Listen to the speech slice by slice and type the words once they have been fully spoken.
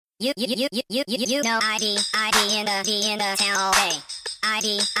You know ID in the town all day.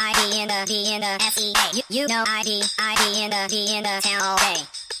 ID in the SEA. You know ID in the town all day.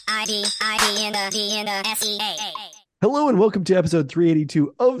 ID in the SEA. Hello and welcome to episode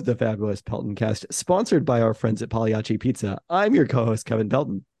 382 of the fabulous Peltoncast, sponsored by our friends at Pagliacci Pizza. I'm your co-host, Kevin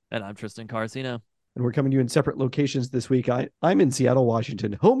Pelton. And I'm Tristan Carcino. And we're coming to you in separate locations this week. I'm in Seattle,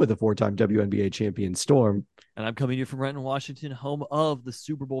 Washington, home of the four-time WNBA champion Storm. And I'm coming to you from Renton, Washington, home of the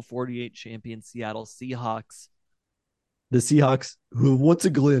Super Bowl 48 champion Seattle Seahawks. The Seahawks, who once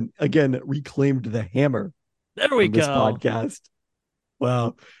again reclaimed the hammer. There we go. This podcast.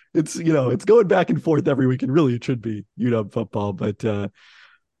 Wow. It's going back and forth every week, and really it should be UW football, but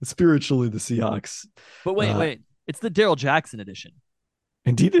spiritually the Seahawks. But wait. It's the Daryl Jackson edition.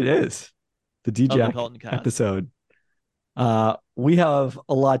 Indeed it is. The D-Jack episode. We have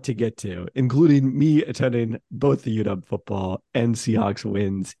a lot to get to, including me attending both the UW football and Seahawks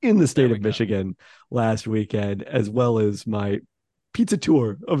wins in the state of Michigan last weekend, as well as my pizza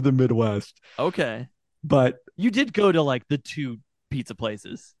tour of the Midwest. Okay. But you did go to like the two pizza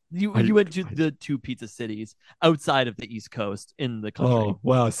places. You went to the two pizza cities outside of the East Coast in the country. Oh,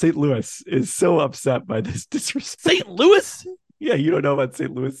 wow. St. Louis is so upset by this disrespect. St. Louis? Yeah, you don't know about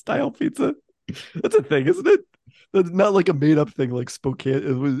St. Louis style pizza? That's a thing, isn't it? That's not like a made up thing like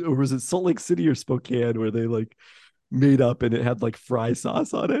Spokane. Was it Salt Lake City or Spokane where they like made up and it had like fry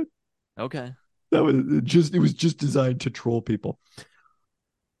sauce on it? Okay. It was just designed to troll people.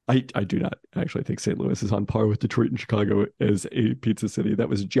 I do not actually think St. Louis is on par with Detroit and Chicago as a pizza city. That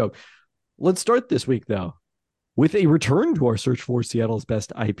was a joke. Let's start this week, though, with a return to our search for Seattle's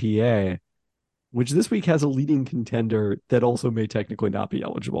best IPA, which this week has a leading contender that also may technically not be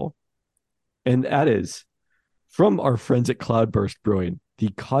eligible. And that is from our friends at Cloudburst Brewing, the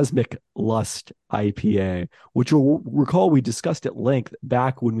Cosmic Lust IPA, which you'll recall we discussed at length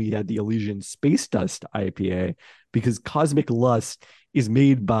back when we had the Elysian Space Dust IPA, because Cosmic Lust is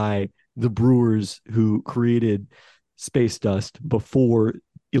made by the brewers who created Space Dust before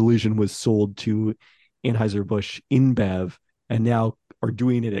Elysian was sold to Anheuser-Busch InBev, and now are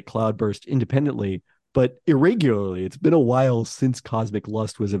doing it at Cloudburst independently, but irregularly. It's been a while since Cosmic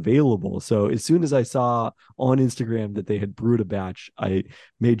Lust was available. So as soon as I saw on Instagram that they had brewed a batch, I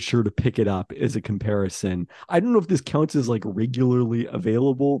made sure to pick it up as a comparison. I don't know if this counts as like regularly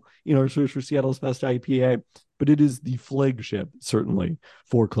available in our search for Seattle's best IPA, but it is the flagship, certainly,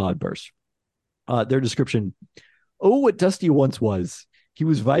 for Cloudburst. Their description: oh, what Dusty once was. He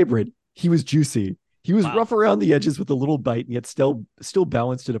was vibrant. He was juicy. He was rough around the edges with a little bite, and yet still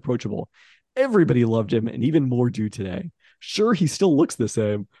balanced and approachable. Everybody loved him, and even more do today. Sure, he still looks the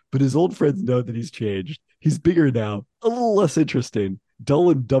same, but his old friends know that he's changed. He's bigger now, a little less interesting, dull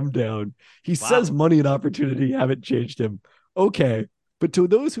and dumbed down. He says money and opportunity haven't changed him. Okay, but to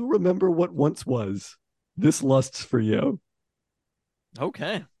those who remember what once was, this lust's for you.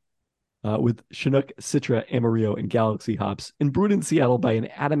 Okay. With Chinook, Citra, Amarillo, and Galaxy hops, and brewed in Seattle by an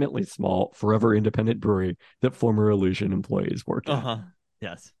adamantly small, forever independent brewery that former Elysian employees work at.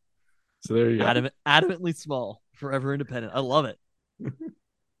 Yes. So there you go. Adamantly small, forever independent. I love it.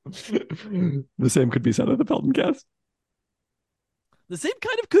 The same could be said of the Peltoncast. The same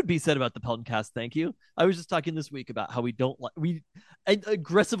kind of could be said about the Peltoncast. Thank you. I was just talking this week about how we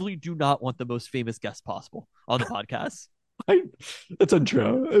aggressively do not want the most famous guest possible on the podcast. That's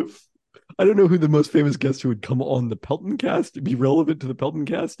untrue. I don't know who the most famous guest who would come on the Peltoncast to be relevant to the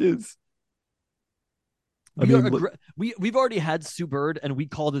Peltoncast is. We've already had Sue Bird, and we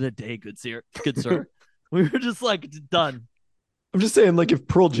called it a day, good sir. We were just like, done. I'm just saying, like, if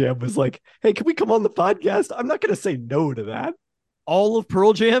Pearl Jam was like, hey, can we come on the podcast? I'm not going to say no to that. All of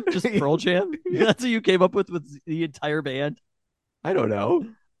Pearl Jam? Just Pearl Jam? That's what you came up with the entire band? I don't know.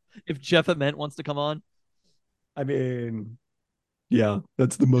 If Jeff Ament wants to come on? I mean, yeah,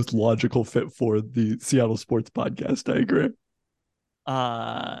 that's the most logical fit for the Seattle Sports Podcast. I agree.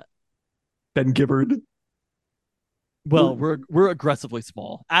 Ben Gibbard. Well, we're aggressively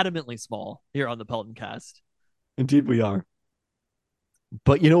small, adamantly small here on the Peltoncast. Indeed, we are.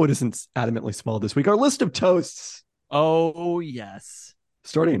 But you know what isn't adamantly small this week? Our list of toasts. Oh, yes.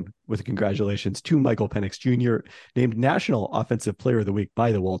 Starting with congratulations to Michael Penix Jr., named National Offensive Player of the Week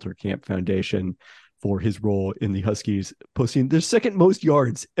by the Walter Camp Foundation for his role in the Huskies, posting their second most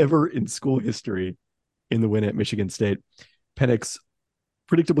yards ever in school history in the win at Michigan State. Penix,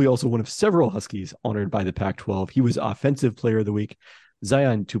 predictably also one of several Huskies honored by the Pac-12. He was Offensive Player of the Week.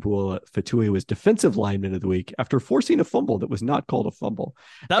 Zion Tupuola-Fatui was Defensive Lineman of the Week after forcing a fumble that was not called a fumble.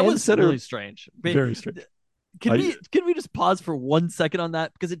 That was really strange. Very strange. Can we just pause for 1 second on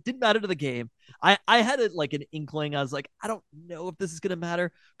that, because it didn't matter to the game. I had an inkling. I was like, I don't know if this is gonna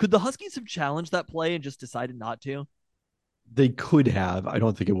matter. Could the Huskies have challenged that play and just decided not to? They could have. I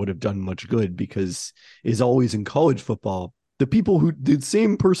don't think it would have done much good, because as always in college football, the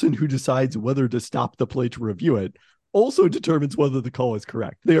same person who decides whether to stop the play to review it also determines whether the call is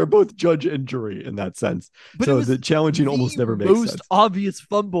correct. They are both judge and jury in that sense. But so the challenging almost never makes sense. Most obvious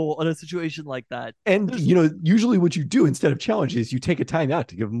fumble in a situation like that. And usually what you do instead of challenge is you take a timeout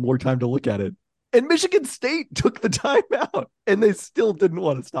to give them more time to look at it. And Michigan State took the timeout, and they still didn't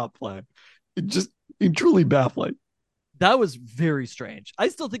want to stop playing. It truly baffling. That was very strange. I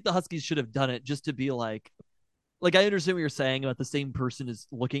still think the Huskies should have done it just to be like I understand what you're saying about the same person is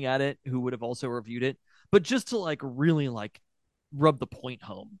looking at it who would have also reviewed it, but just to really rub the point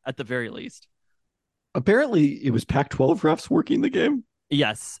home at the very least. Apparently it was Pac-12 refs working the game.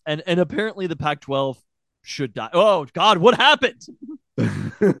 Yes. And apparently the Pac-12 should die. Oh God, what happened?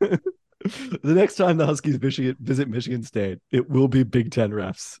 The next time the Huskies visit Michigan State, it will be Big Ten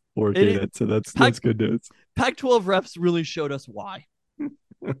refs working it. So that's good news. Pac-12 refs really showed us why.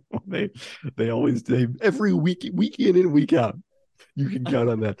 They always every week in and week out. You can count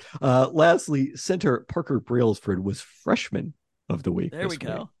on that. Lastly, center Parker Brailsford was freshman of the week. There we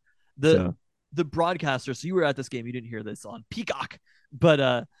go. The broadcasters. So you were at this game. You didn't hear this on Peacock,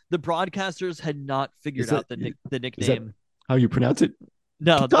 but the broadcasters had not figured out the nickname. Is that how you pronounce it?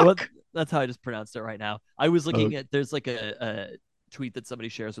 No, that's how I just pronounced it right now. I was looking at there's a tweet that somebody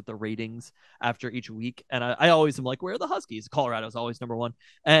shares with the ratings after each week, and I always am like, where are the Huskies? Colorado's always number one,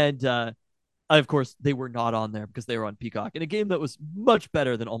 and of course they were not on there because they were on Peacock in a game that was much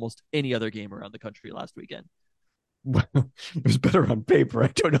better than almost any other game around the country last weekend. Well, it was better on paper. I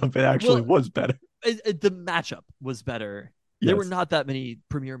don't know if it actually was better. The matchup was better. Yes. There were not that many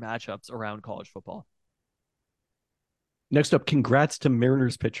premier matchups around college football. Next up, congrats to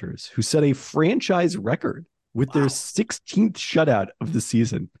Mariners pitchers who set a franchise record with their 16th shutout of the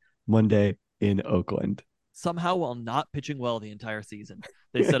season Monday in Oakland. Somehow, while not pitching well the entire season,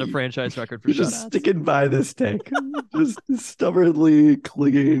 they set a franchise record for shutouts. Just sticking by this stick, just stubbornly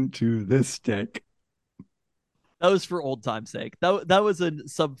clinging to this stick. That was for old time's sake. That was a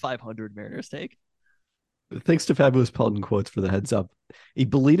sub 500 Mariners take. Thanks to Fabulous Pelton quotes for the heads up. A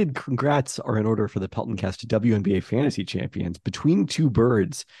belated congrats are in order for the Peltoncast WNBA Fantasy Champions Between Two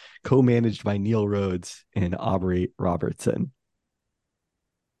Birds, co-managed by Neil Rhodes and Aubrey Robertson.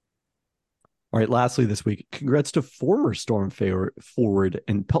 All right, lastly this week, congrats to former Storm forward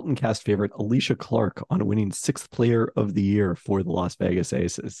and Peltoncast favorite Alicia Clark on winning 6th Player of the Year for the Las Vegas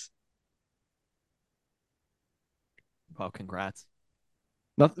Aces. Wow, congrats.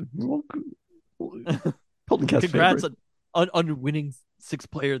 Nothing. Congrats on winning 6th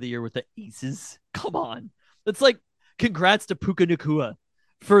Player of the Year with the Aces. Come on. That's like congrats to Puka Nacua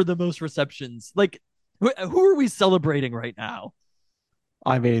for the most receptions. Like, who are we celebrating right now?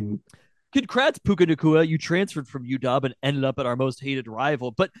 I mean, congrats, Puka Nacua. You transferred from UW and ended up at our most hated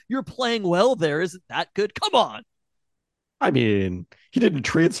rival, but you're playing well there. Isn't that good? Come on. I mean, he didn't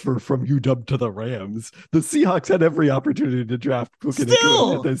transfer from UW to the Rams. The Seahawks had every opportunity to draft Puka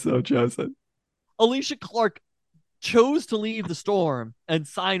Nacua if they so chosen. Alicia Clark chose to leave the Storm and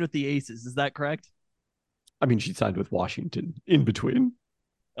sign with the Aces. Is that correct? I mean, she signed with Washington in between.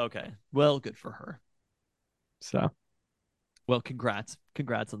 Okay. Well, good for her. So. Well, congrats.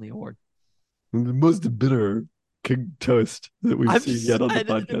 Congrats on the award. The most bitter toast that we've seen yet on the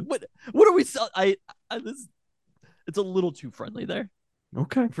podcast. What are we... It's a little too friendly there.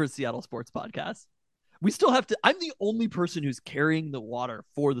 Okay. For a Seattle sports podcast. We still have to. I'm the only person who's carrying the water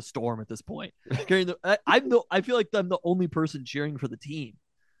for the Storm at this point. I feel like I'm the only person cheering for the team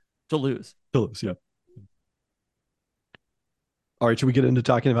to lose. Yeah. All right, should we get into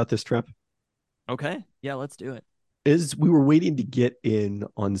talking about this trip? Okay. Yeah, let's do it. As we were waiting to get in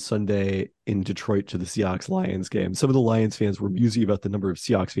on Sunday in Detroit to the Seahawks-Lions game, some of the Lions fans were musing about the number of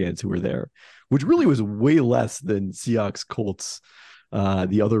Seahawks fans who were there, which really was way less than Seahawks-Colts,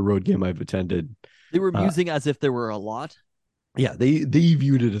 the other road game I've attended. They were musing as if there were a lot. Yeah, they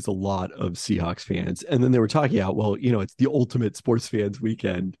viewed it as a lot of Seahawks fans. And then they were talking about, well, it's the ultimate sports fans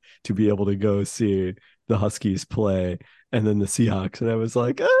weekend to be able to go see the Huskies play and then the Seahawks. And I was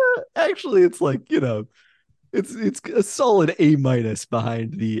like, actually, it's like, it's a solid A-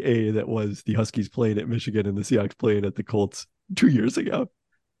 behind the A that was the Huskies playing at Michigan and the Seahawks playing at the Colts 2 years ago.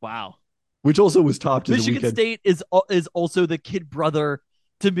 Wow. Which also was topped as Michigan State is also the kid brother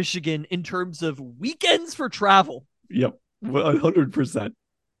to Michigan in terms of weekends for travel. Yep, 100%.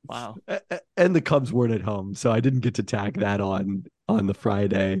 Wow. And the Cubs weren't at home, so I didn't get to tag that on the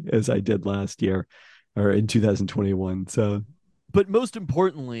Friday as I did last year. or in 2021. So, but most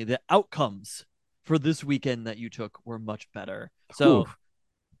importantly, the outcomes for this weekend that you took were much better. whew, So,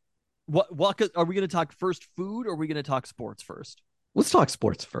 what are we going to talk first? Food, or are we going to talk sports first? let's talk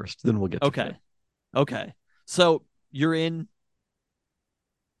sports first, then we'll get to food. Okay. So you're in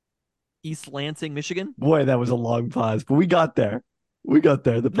East Lansing, Michigan. Boy, that was a long pause, but we got there. We got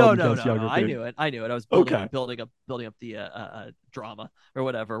there. The No. Peltoncast I geography. knew it. I was Okay. building up the drama or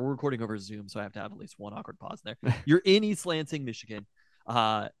whatever. We're recording over Zoom, so I have to have at least one awkward pause there. You're in East Lansing, Michigan.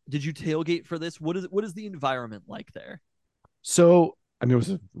 Did you tailgate for this? What is the environment like there? So, I mean,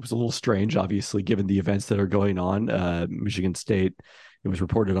 it was a little strange, obviously, given the events that are going on. Michigan State, it was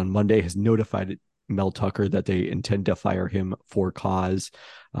reported on Monday, has notified Mel Tucker that they intend to fire him for cause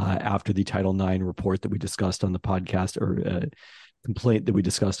after the Title IX report that we discussed on the podcast, or complaint that we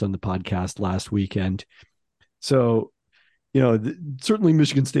discussed on the podcast last weekend. So, certainly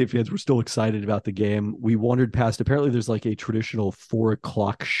Michigan State fans were still excited about the game. We wandered past, apparently there's like a traditional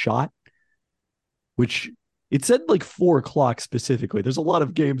 4:00 shot, which it said like 4:00 specifically. There's a lot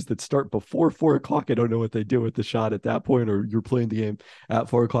of games that start before 4:00. I don't know what they do with the shot at that point, or you're playing the game at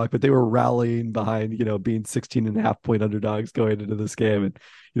 4:00, but they were rallying behind, being 16.5 point underdogs going into this game, and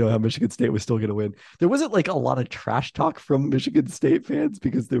how Michigan State was still going to win. There wasn't like a lot of trash talk from Michigan State fans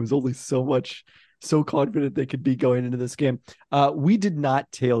because there was only so confident they could be going into this game. We did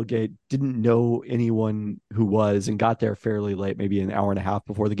not tailgate, didn't know anyone who was, and got there fairly late, maybe an hour and a half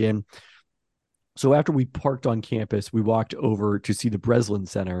before the game. So after we parked on campus, we walked over to see the Breslin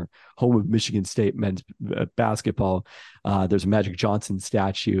Center, home of Michigan State men's basketball. There's a Magic Johnson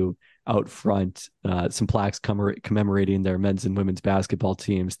statue out front, some plaques commemorating their men's and women's basketball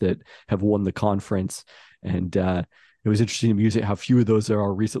teams that have won the conference. And it was interesting to me how few of those there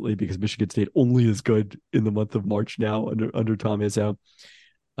are recently, because Michigan State only is good in the month of March now under Tom Izzo.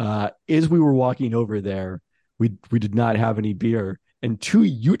 As we were walking over there, we did not have any beer. And two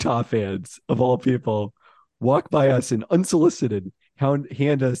Utah fans, of all people, walk by us and unsolicited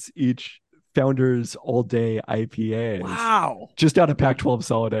hand us each Founders All Day IPAs. Wow. Just out of Pac-12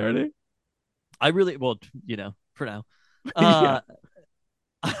 solidarity. For now. Yeah.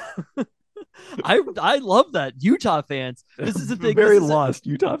 I love that. Utah fans. This is the thing. Very lost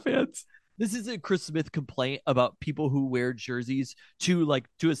Utah fans. This is a Chris Smith complaint about people who wear jerseys to a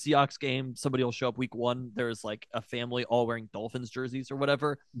Seahawks game. Somebody will show up week 1. There's like a family all wearing Dolphins jerseys or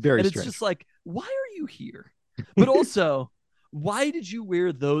whatever. Very and strange. It's just like, why are you here? But also, why did you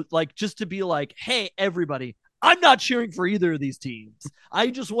wear those? Like, just to be like, hey, everybody, I'm not cheering for either of these teams. I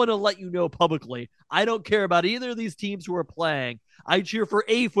just want to let you know publicly, I don't care about either of these teams who are playing. I cheer for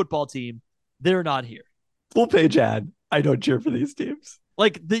a football team. They're not here. Full page ad. I don't cheer for these teams.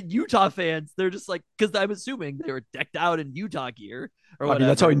 Like the Utah fans, they're just like, because I'm assuming they were decked out in Utah gear or whatever. I mean,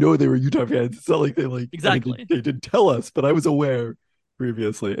 that's how I know they were Utah fans. It's not like they exactly. I mean, they didn't tell us, but I was aware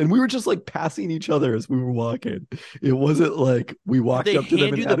previously, and we were just like passing each other as we were walking. It wasn't like we walked up to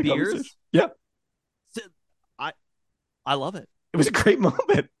them and had a conversation. Yeah, I love it. It was a great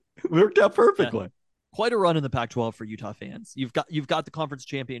moment. It worked out perfectly. Yeah. Quite a run in the Pac-12 for Utah fans. You've got the conference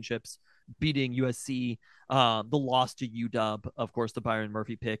championships, beating USC, the loss to UW, of course, the Byron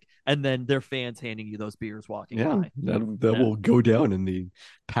Murphy pick, and then their fans handing you those beers walking by. That will go down in the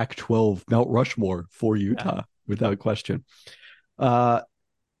Pac-12 Mount Rushmore for Utah, without question. So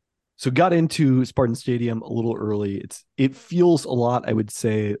got into Spartan Stadium a little early. It feels a lot, I would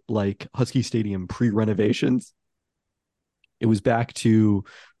say, like Husky Stadium pre-renovations. It was back to,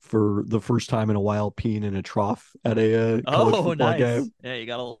 for the first time in a while, peeing in a trough at a college football game. Yeah, you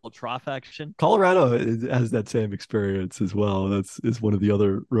got a little trough action. Colorado has that same experience as well. That's one of the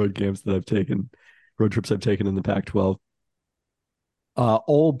other road trips I've taken in the Pac-12.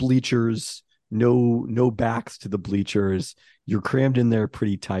 All bleachers, no backs to the bleachers. You're crammed in there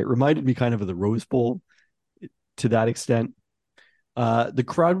pretty tight. Reminded me kind of the Rose Bowl to that extent. The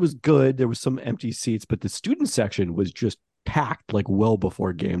crowd was good. There was some empty seats, but the student section was just packed like well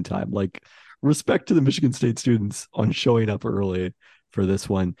before game time. Like, respect to the Michigan State students on showing up early for this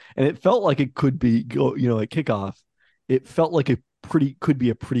one. And it felt like it could be at kickoff. It felt like could be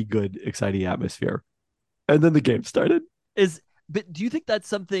a pretty good, exciting atmosphere. And then the game started. But do you think that's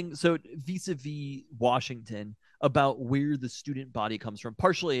something, so vis-a-vis Washington, about where the student body comes from?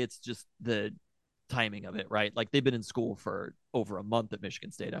 Partially it's just the timing of it, right? Like, they've been in school for over a month at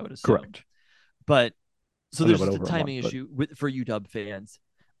Michigan State, I would assume. Correct. But so there's just a timing issue for UW fans.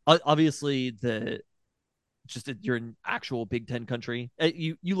 Obviously, you're an actual Big Ten country.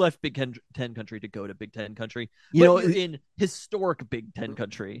 You left Big Ten country to go to Big Ten country. You're in historic Big Ten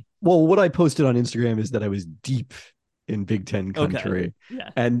country. Well, what I posted on Instagram is that I was deep in Big Ten Okay. country. Yeah.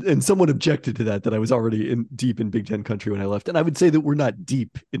 And someone objected to that I was already deep in Big Ten country when I left. And I would say that we're not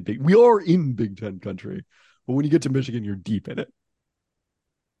deep in we are in Big Ten country, but when you get to Michigan, you're deep in it.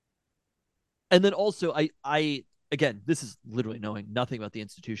 And then also, I again, this is literally knowing nothing about the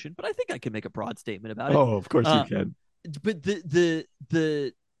institution, but I think I can make a broad statement about it. Oh, of course you can. But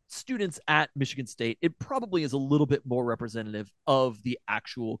the students at Michigan State, it probably is a little bit more representative of the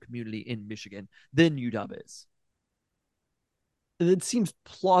actual community in Michigan than UW is. It seems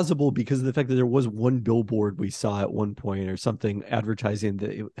plausible because of the fact that there was one billboard we saw at one point or something advertising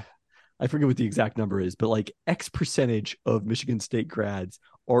that I forget what the exact number is, but like X percentage of Michigan State grads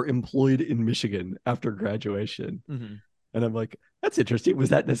are employed in Michigan after graduation. Mm-hmm. And I'm like, that's interesting. Was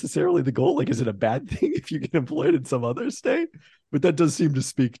that necessarily the goal? Like, is it a bad thing if you get employed in some other state? But that does seem to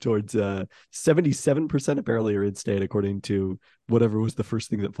speak towards 77% apparently are in state, according to whatever was the first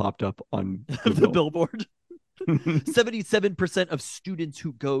thing that popped up on the billboard. 77% of students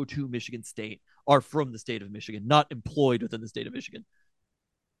who go to Michigan State are from the state of Michigan, not employed within the state of Michigan.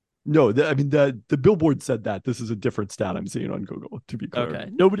 No, I mean, the billboard said that. This is a different stat I'm seeing on Google, to be clear. Okay.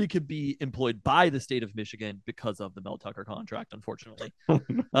 Nobody can be employed by the state of Michigan because of the Mel Tucker contract, unfortunately.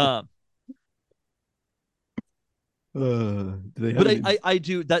 But I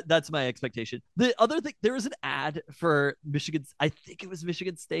do that's my expectation. The other thing, there was an ad for I think it was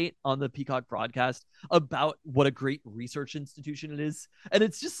Michigan State on the Peacock broadcast about what a great research institution it is. And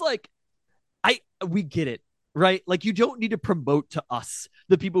it's just like, we get it, right? Like, you don't need to promote to us,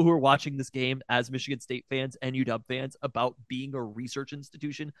 the people who are watching this game as Michigan State fans and UW fans, about being a research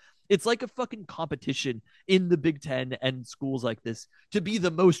institution. It's like a fucking competition in the Big Ten and schools like this to be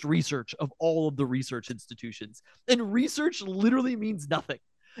the most research of all of the research institutions. And research literally means nothing.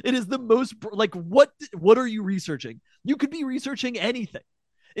 It is the most, like, what are you researching? You could be researching anything.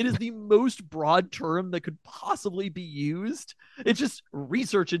 It is the most broad term that could possibly be used. It's just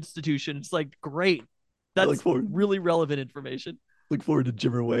research institution. It's like, great. That's really relevant information. Look forward to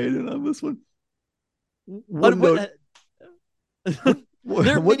Jimmer weighing in on this one.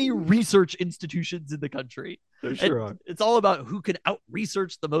 There are many research institutions in the country. There sure are. It's all about who can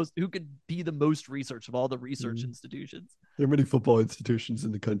out-research the most, who can be the most research of all the research institutions. There are many football institutions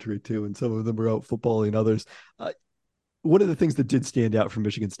in the country too, and some of them are out footballing others. One of the things that did stand out from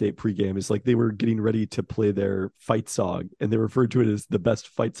Michigan State pregame is like they were getting ready to play their fight song, and they referred to it as the best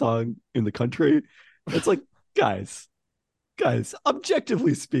fight song in the country. It's like, guys,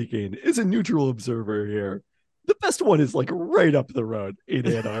 objectively speaking, as a neutral observer here, the best one is like right up the road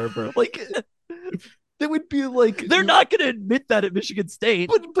in Ann Arbor. Like, that would be like, they're not going to admit that at Michigan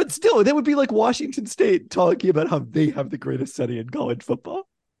State, but still, that would be like Washington State talking about how they have the greatest setting in college football,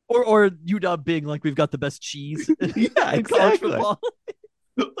 or UW being like, we've got the best cheese. Yeah, in college football.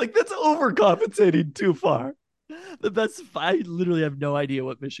 Like, that's overcompensating too far. The best. I literally have no idea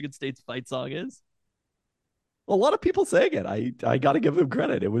what Michigan State's fight song is. A lot of people saying it. I got to give them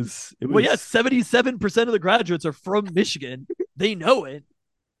credit. It was. Well, yeah, 77% of the graduates are from Michigan. They know it.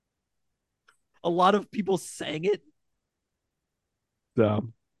 A lot of people sang it.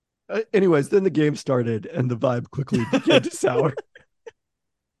 So, anyways, then the game started and the vibe quickly began to sour.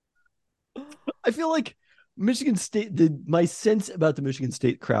 I feel like Michigan State. My sense about the Michigan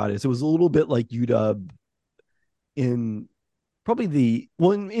State crowd is it was a little bit like UW in probably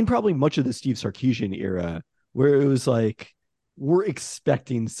much of the Steve Sarkisian era, where it was like, we're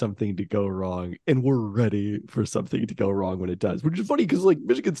expecting something to go wrong and we're ready for something to go wrong when it does, which is funny because like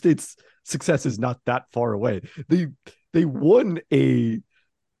Michigan State's success is not that far away. They won a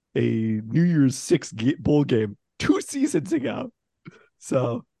New Year's Six bowl game 2 seasons ago.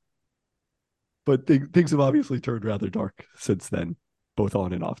 So, but things have obviously turned rather dark since then, both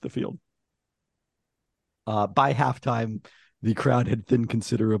on and off the field. By halftime, the crowd had thinned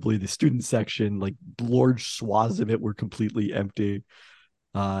considerably. The student section, like large swaths of it, were completely empty.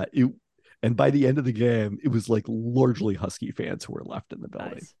 And by the end of the game, it was like largely Husky fans who were left in the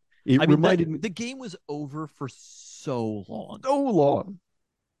building. Nice. It reminded me, the game was over for so long. So long.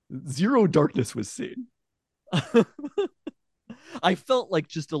 Zero darkness was seen. I felt like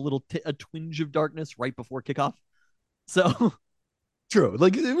just a twinge of darkness right before kickoff. So true,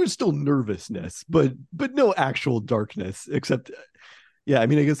 like there was still nervousness, but no actual darkness. Except, yeah, I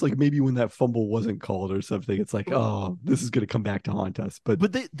mean, I guess like maybe when that fumble wasn't called or something, it's like, oh, this is going to come back to haunt us. But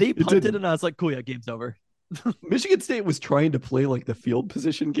they punted, and I was like, cool, yeah, game's over. Michigan State was trying to play like the field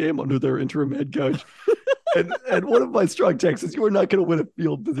position game under their interim head coach. and one of my strong takes is you are not going to win a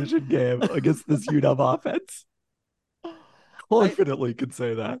field position game against this UW offense. Confidently could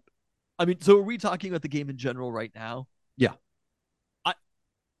say that. I mean, so are we talking about the game in general right now? Yeah.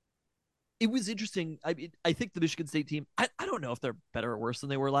 it was interesting. I think the Michigan State team, I don't know if they're better or worse than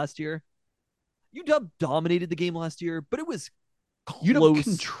they were last year. UW dominated the game last year, but it was UW close.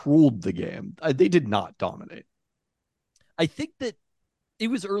 controlled the game. They did not dominate. I think that it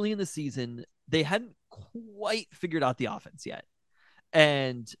was early in the season. They hadn't quite figured out the offense yet.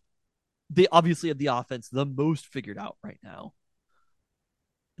 And they obviously have the offense the most figured out right now.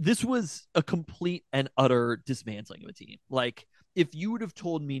 This was a complete and utter dismantling of a team. Like, if you would have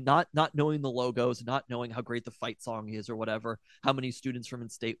told me, not knowing the logos, not knowing how great the fight song is or whatever, how many students from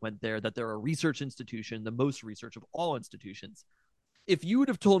in-state went there, that they're a research institution, the most research of all institutions. If you would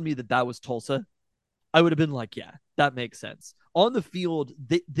have told me that that was Tulsa, I would have been like, yeah, that makes sense. On the field,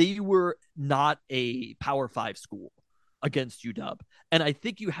 they were not a Power 5 school against UW. And I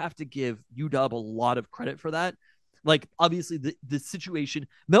think you have to give UW a lot of credit for that. Like, obviously, the situation,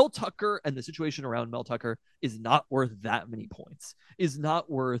 Mel Tucker and the situation around Mel Tucker is not worth that many points, is not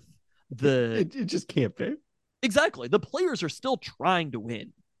worth the. It just can't be. Exactly. The players are still trying to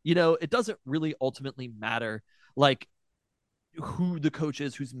win. You know, it doesn't really ultimately matter, like, who the coach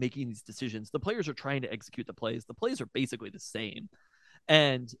is, who's making these decisions. The players are trying to execute the plays. The plays are basically the same.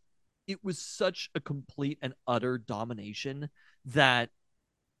 And it was such a complete and utter domination that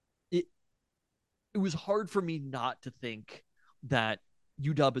it was hard for me not to think that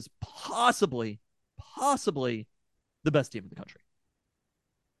UW is possibly the best team in the country.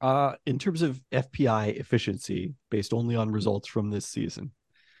 In terms of FPI efficiency, based only on results from this season,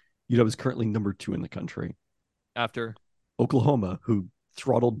 UW is currently number 2 in the country. After Oklahoma, who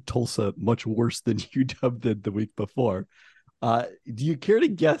throttled Tulsa much worse than UW did the week before. Do you care to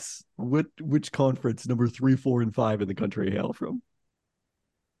guess which conference number 3, 4, and 5 in the country hail from?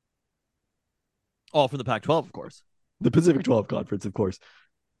 All from the Pac-12, of course. The Pacific 12 Conference, of course.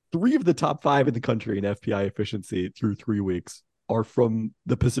 3 of the top 5 in the country in FPI efficiency through 3 weeks are from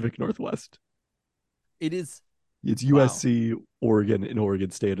the Pacific Northwest. It's USC, Oregon, and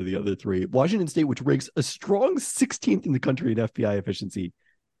Oregon State are the other 3. Washington State, which ranks a strong 16th in the country in FPI efficiency,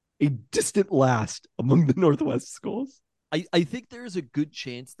 a distant last among the Northwest schools. I think there's a good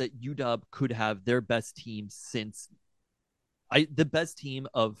chance that UW could have their best team since the best team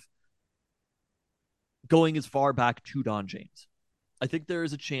of going as far back to Don James. I think there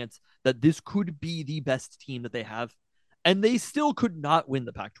is a chance that this could be the best team that they have, and they still could not win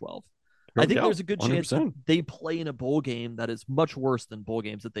the Pac-12. I think there's a good chance that they play in a bowl game that is much worse than bowl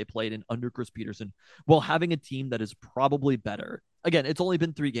games that they played in under Chris Peterson, while having a team that is probably better. Again, it's only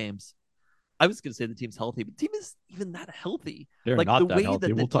been 3 games. I was going to say the team's healthy, but the team is even that healthy. They're like not the that way healthy.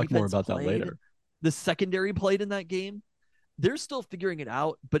 That we'll talk more about that later. The secondary played in that game. They're still figuring it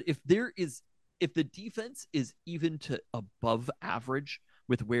out, but if the defense is even to above average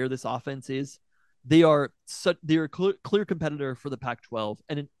with where this offense is, they're a clear competitor for the Pac-12,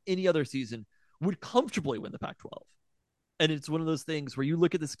 and in any other season would comfortably win the Pac-12. And it's one of those things where you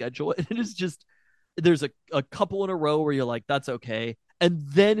look at the schedule and it is just, there's a couple in a row where you're like, that's okay. And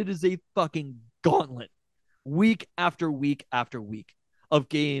then it is a fucking gauntlet week after week after week of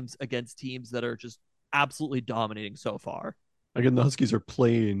games against teams that are just absolutely dominating so far. Again, the Huskies are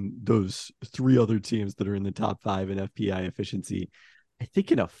playing those 3 other teams that are in the top 5 in FPI efficiency. I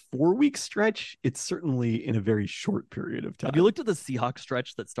think in a 4-week stretch, it's certainly in a very short period of time. Have you looked at the Seahawks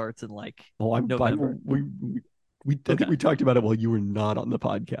stretch that starts in like November? I think we talked about it while you were not on the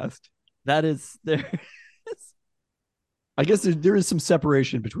podcast. That is there. I guess there is some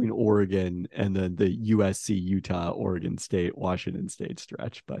separation between Oregon and then the USC, Utah, Oregon State, Washington State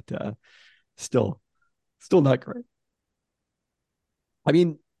stretch, but still not great. I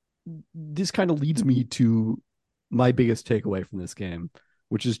mean, this kind of leads me to my biggest takeaway from this game,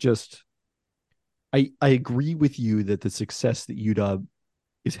 which is just, I agree with you that the success that UW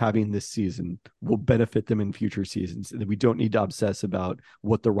is having this season will benefit them in future seasons, and that we don't need to obsess about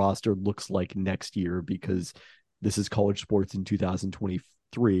what the roster looks like next year, because this is college sports in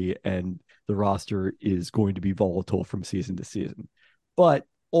 2023, and the roster is going to be volatile from season to season. But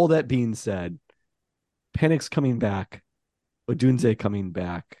all that being said, Penix coming back, Odunze coming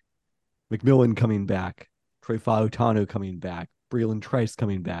back, McMillan coming back, Troy Fautanu coming back, Braylon Trice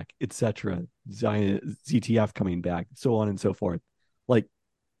coming back, etc., ZTF coming back, so on and so forth. Like,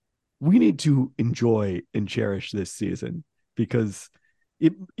 we need to enjoy and cherish this season, because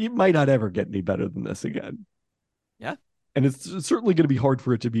it might not ever get any better than this again. Yeah. And it's certainly going to be hard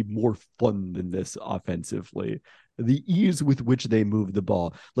for it to be more fun than this offensively. The ease with which they move the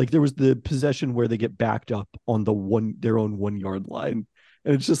ball. Like, there was the possession where they get backed up on their own 1-yard line.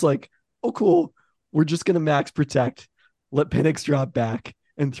 And it's just like, oh, cool. We're just going to max protect, let Penix drop back,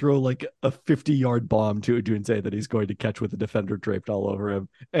 and throw like a 50-yard bomb to Odunze that he's going to catch with a defender draped all over him.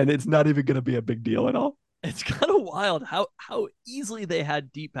 And it's not even going to be a big deal at all. It's kind of wild how easily they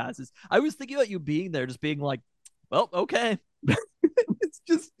had deep passes. I was thinking about you being there, just being like, well, okay. It's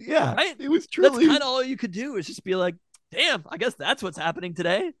just, yeah, right? It was truly. That's kind of all you could do is just be like, damn, I guess that's what's happening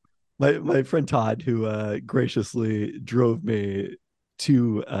today. My friend Todd, who graciously drove me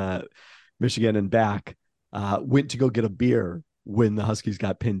to Michigan and back, went to go get a beer when the Huskies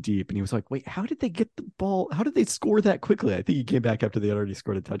got pinned deep, and he was like, "Wait, how did they get the ball? How did they score that quickly?" I think he came back after they had already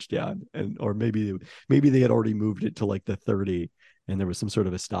scored a touchdown, or maybe they had already moved it to like the 30, and there was some sort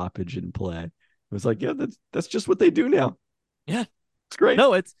of a stoppage in play. It was like, yeah, that's just what they do now. Yeah, it's great.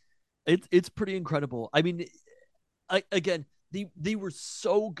 No, it's pretty incredible. I mean, again, they were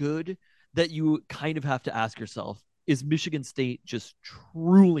so good that you kind of have to ask yourself, is Michigan State just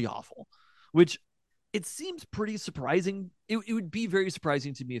truly awful? Which it seems pretty surprising. It would be very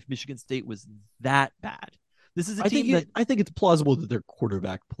surprising to me if Michigan State was that bad. This is a team that I think it's plausible that their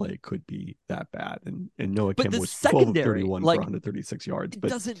quarterback play could be that bad. And Noah Kim was 12 of 31 for 136 yards. It but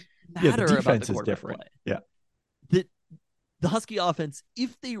doesn't matter the about defense the is different. play. Yeah. The Husky offense,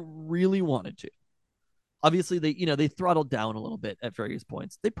 if they really wanted to, obviously they throttled down a little bit at various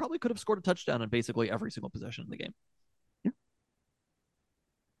points. They probably could have scored a touchdown on basically every single possession in the game.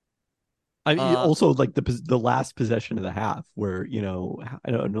 I mean, also like the last possession of the half where,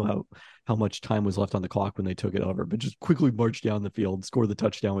 I don't know how much time was left on the clock when they took it over, but just quickly marched down the field, score the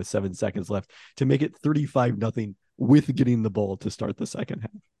touchdown with 7 seconds left to make it 35-0 with getting the ball to start the second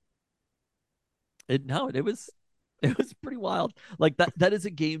half. It was pretty wild. Like that is a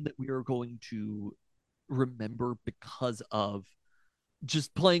game that we are going to remember because of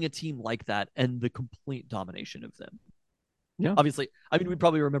just playing a team like that and the complete domination of them. Yeah. Obviously, I mean, we'd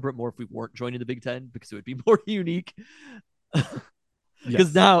probably remember it more if we weren't joining the Big Ten because it would be more unique.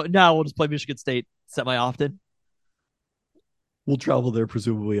 Because now we'll just play Michigan State semi-often. We'll travel there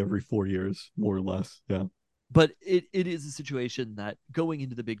presumably every 4 years, more or less. Yeah. But it is a situation that going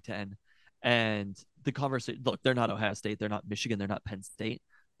into the Big Ten and the conversation, look, they're not Ohio State, they're not Michigan, they're not Penn State.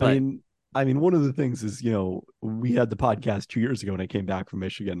 But I mean, one of the things is, we had the podcast 2 years ago when I came back from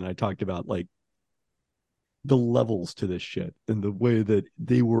Michigan, and I talked about like the levels to this shit and the way that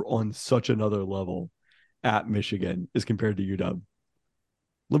they were on such another level at Michigan as compared to UW.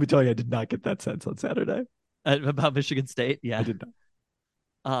 Let me tell you, I did not get that sense on Saturday. About Michigan State? Yeah. I did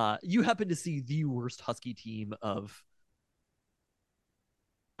not. You happen to see the worst Husky team of...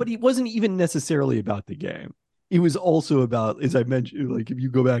 But it wasn't even necessarily about the game. It was also about, as I mentioned, like if you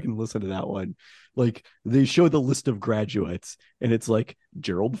go back and listen to that one, like they show the list of graduates and it's like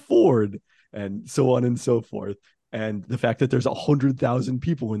Gerald Ford and so on and so forth. And the fact that there's 100,000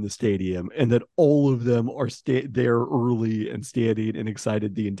 people in the stadium and that all of them are there early and standing and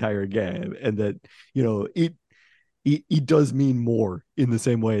excited the entire game. And that, it does mean more in the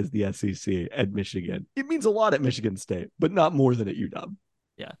same way as the SEC at Michigan. It means a lot at Michigan State, but not more than at UW.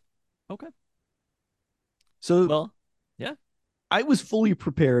 Yeah. Okay. So, well, yeah, I was fully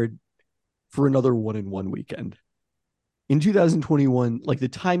prepared for another 1-1 weekend. In 2021, like the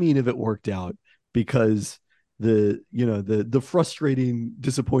timing of it worked out because the frustrating,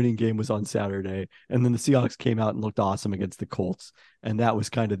 disappointing game was on Saturday, and then the Seahawks came out and looked awesome against the Colts, and that was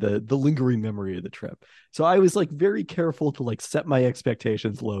kind of the lingering memory of the trip. So I was like very careful to like set my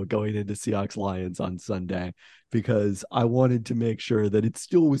expectations low going into Seahawks Lions on Sunday because I wanted to make sure that it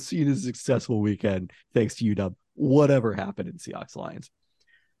still was seen as a successful weekend thanks to UW, whatever happened in Seahawks Lions.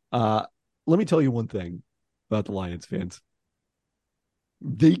 Let me tell you one thing about the Lions fans.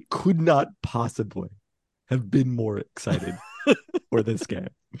 They could not possibly have been more excited for this game.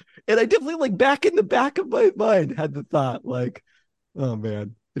 And I definitely, like, back in the back of my mind had the thought, like, oh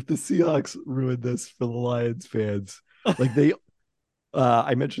man, if the Seahawks ruined this for the Lions fans, like they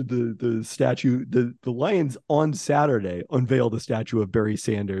I mentioned the statue, the Lions on Saturday unveiled a statue of Barry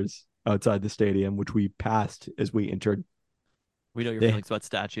Sanders outside the stadium, which we passed as we entered. We know your feelings about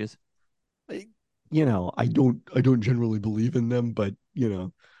statues. I don't generally believe in them, but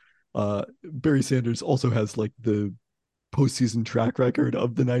Barry Sanders also has like the postseason track record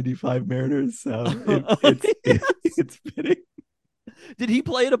of the 95 Mariners. So it's fitting. Did he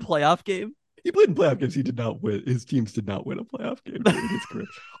play in a playoff game? He played in playoff games. He did not win. His teams did not win a playoff game during his career.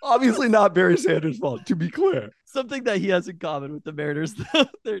 Obviously not Barry Sanders' fault, to be clear. Something that he has in common with the Mariners.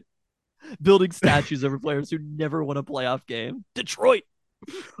 They're building statues over players who never won a playoff game. Detroit.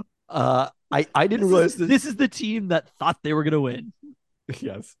 I didn't realize this is the team that thought they were going to win.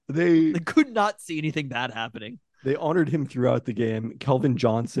 Yes. They could not see anything bad happening. They honored him throughout the game. Kelvin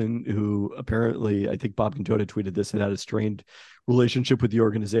Johnson, who apparently, I think Bob Cantona tweeted this, had a strained relationship with the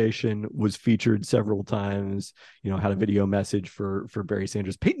organization, was featured several times, had a video message for Barry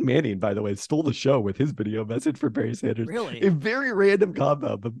Sanders. Peyton Manning, by the way, stole the show with his video message for Barry Sanders. Really? A very random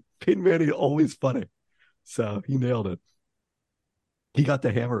combo, but Peyton Manning always funny. So he nailed it. He got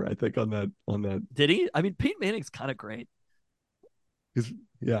the hammer, I think, on that. Did he? I mean, Peyton Manning's kind of great.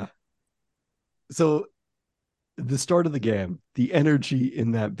 Yeah. So the start of the game, the energy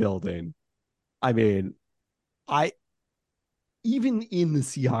in that building. I mean, I even in the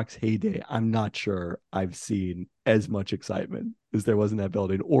Seahawks heyday, I'm not sure I've seen as much excitement as there was in that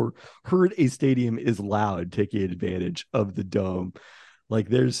building, or heard a stadium is loud taking advantage of the dome. Like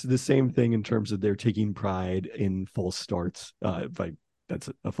there's the same thing in terms of they're taking pride in false starts. That's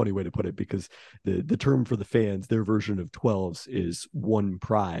a funny way to put it, because the term for the fans, their version of 12s is one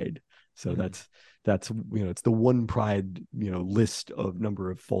pride. So that's it's the one pride list of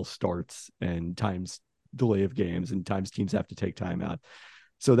number of false starts and times delay of games and times teams have to take time out.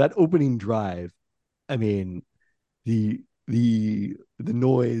 So that opening drive, I mean, the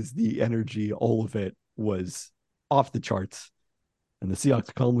noise, the energy, all of it was off the charts. And the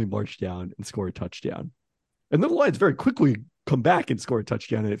Seahawks calmly marched down and scored a touchdown. And then the Lions very quickly come back and score a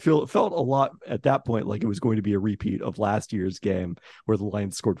touchdown. And it felt a lot at that point like it was going to be a repeat of last year's game where the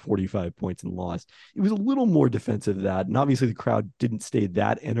Lions scored 45 points and lost. It was a little more defensive than that. And obviously the crowd didn't stay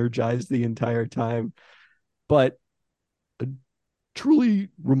that energized the entire time. But a truly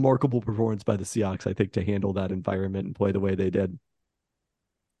remarkable performance by the Seahawks, I think, to handle that environment and play the way they did.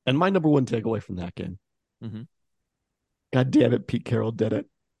 And my number one takeaway from that game, God damn it, Pete Carroll did it.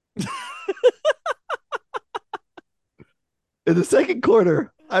 In the second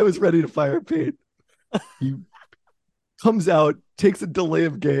quarter, I was ready to fire Pete. He comes out, takes a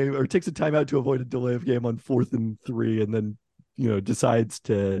timeout to avoid a delay of game on 4th and 3, and then decides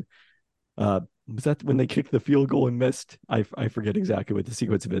to was that when they kicked the field goal and missed? I forget exactly what the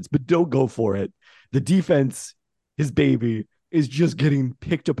sequence of events, but don't go for it. The defense, his baby, is just getting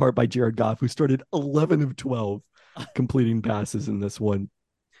picked apart by Jared Goff, who started 11 of 12 completing passes in this one.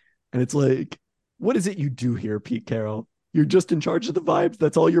 And it's like, what is it you do here, Pete Carroll? You're just in charge of the vibes.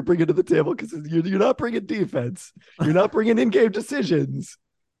 That's all you're bringing to the table, because you're not bringing defense. You're not bringing in-game decisions.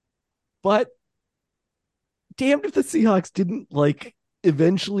 But damned if the Seahawks didn't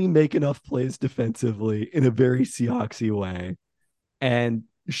eventually make enough plays defensively in a very Seahawksy way and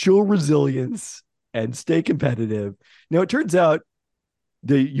show resilience and stay competitive. Now, it turns out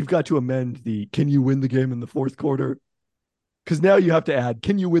that you've got to amend the can you win the game in the fourth quarter? Because now you have to add,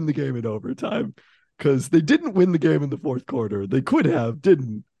 can you win the game in overtime? Because they didn't win the game in the fourth quarter. They could have,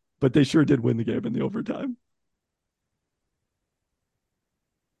 didn't, but they sure did win the game in the overtime.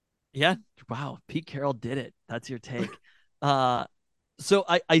 Yeah. Wow. Pete Carroll did it. That's your take. So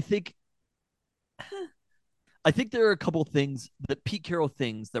I think there are a couple things that Pete Carroll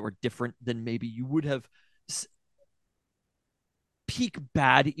things that were different than maybe you would have peak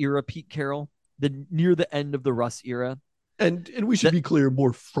bad era Pete Carroll, near the end of the Russ era. And we should be clear,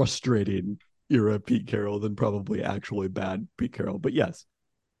 more frustrating era Pete Carroll than probably actually bad Pete Carroll. But yes,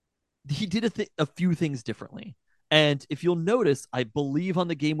 he did a few things differently. And if you'll notice, I believe on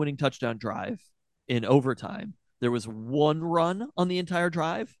the game-winning touchdown drive in overtime, there was one run on the entire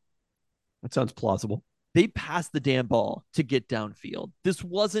drive. That sounds plausible. They passed the damn ball to get downfield. This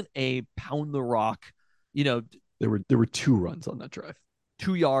wasn't a pound the rock, There were 2 runs on that drive.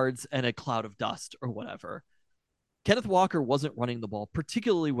 2 yards and a cloud of dust or whatever. Kenneth Walker wasn't running the ball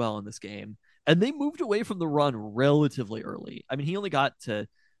particularly well in this game, and they moved away from the run relatively early. I mean, he only got to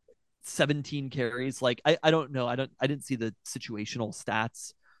 17 carries. I don't know. I didn't see the situational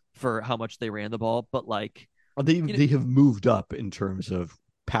stats for how much they ran the ball, but they have moved up in terms of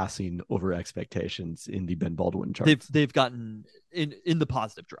passing over expectations in the Ben Baldwin charts. They've gotten in the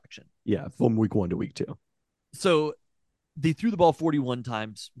positive direction. Yeah, from week 1 to week 2. So they threw the ball 41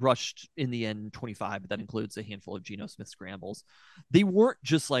 times, rushed in the end 25, but that includes a handful of Geno Smith scrambles. They weren't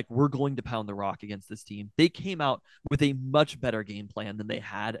just we're going to pound the rock against this team. They came out with a much better game plan than they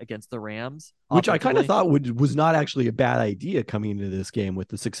had against the Rams. Which I kind of thought was not actually a bad idea coming into this game, with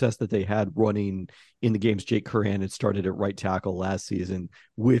the success that they had running in the games. Jake Curran had started at right tackle last season,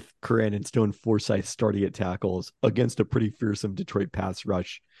 with Curran and Stone Forsythe starting at tackles against a pretty fearsome Detroit pass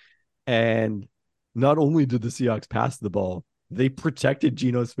rush. And not only did the Seahawks pass the ball, they protected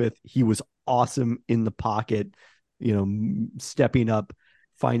Geno Smith. He was awesome in the pocket, stepping up,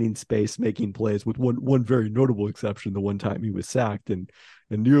 finding space, making plays, with one very notable exception, the one time he was sacked and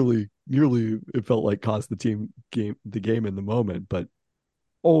nearly it felt like cost the team the game in the moment. But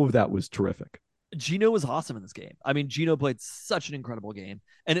all of that was terrific. Geno was awesome in this game. I mean, Geno played such an incredible game,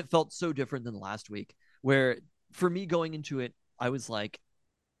 and it felt so different than last week, where for me going into it, I was like,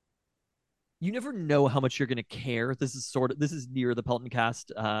 you never know how much you're going to care. This is near the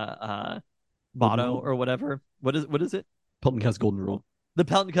Peltoncast Golden motto rule. or whatever. What is it? Peltoncast golden rule. The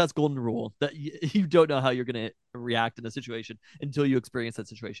Peltoncast golden rule that you don't know how you're going to react in a situation until you experience that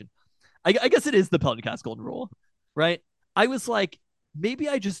situation. I guess it is the Peltoncast golden rule, right? I was like, maybe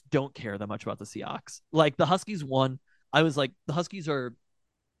I just don't care that much about the Seahawks. Like the Huskies won. I was like, the Huskies are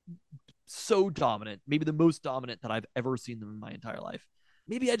so dominant, maybe the most dominant that I've ever seen them in my entire life.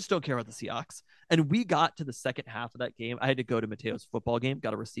 Maybe I just don't care about the Seahawks. And we got to the second half of that game. I had to go to Mateo's football game,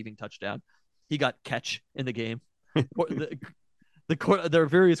 got a receiving touchdown. He got catch in the game. There are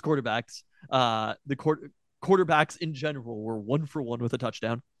various quarterbacks. Quarterbacks in general were 1 for 1 with a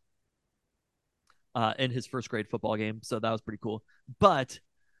touchdown in his first grade football game. So that was pretty cool. But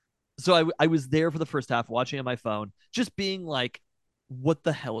so I was there for the first half watching on my phone, just being like, what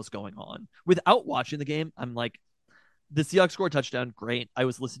the hell is going on? Without watching the game, I'm like, the Seahawks score a touchdown. Great. I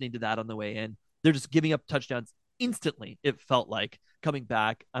was listening to that on the way in. They're just giving up touchdowns instantly. It felt like coming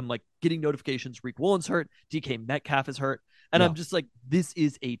back. I'm like getting notifications. Reek Woolen's hurt. DK Metcalf is hurt. And I'm just like, this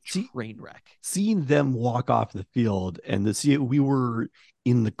is a train wreck. Seeing them walk off the field and we were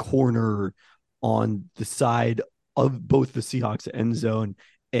in the corner on the side of both the Seahawks end zone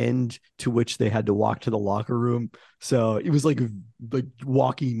end to which they had to walk to the locker room. So it was like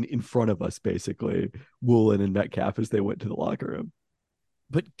walking in front of us, basically, Woolen and Metcalf as they went to the locker room.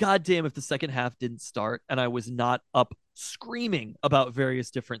 But goddamn, if the second half didn't start and I was not up screaming about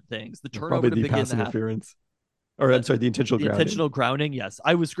various different things, the turnover to begin the interference. Or I'm sorry, the intentional grounding. Intentional grounding, yes.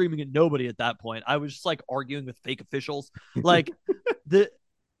 I was screaming at nobody at that point. I was just like arguing with fake officials. Like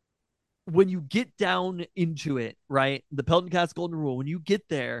when you get down into it, right? The Peltoncast golden rule, when you get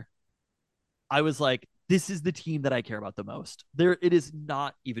there, I was like, this is the team that I care about the most. It is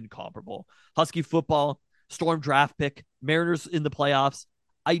not even comparable. Husky football, Storm draft pick, Mariners in the playoffs.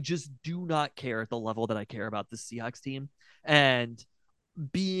 I just do not care at the level that I care about the Seahawks team. And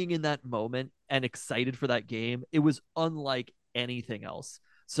being in that moment and excited for that game, it was unlike anything else.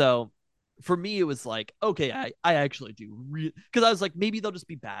 So for me, it was like, okay, I actually do, because I was like, maybe they'll just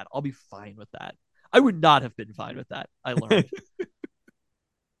be bad. I'll be fine with that. I would not have been fine with that. I learned.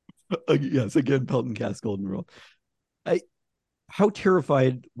 Yes, again, Peltoncast golden rule. How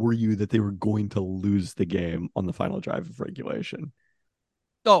terrified were you that they were going to lose the game on the final drive of regulation?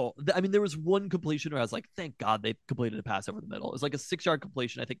 Oh, I mean, there was one completion where I was like, thank God they completed a pass over the middle. It was like a 6-yard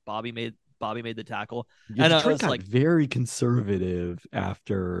completion. I think Bobby made the tackle. Yeah, and Detroit got like very conservative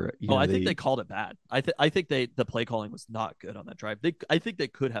after. I think they called it bad. I think the play calling was not good on that drive. I think they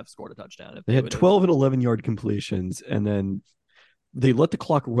could have scored a touchdown. If they had 12 and 11-yard completions, and then they let the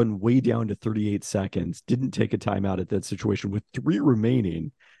clock run way down to 38 seconds. Didn't take a timeout at that situation with 3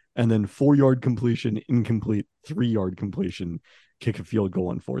 remaining, and then 4-yard completion, incomplete, 3-yard completion. Kick a field goal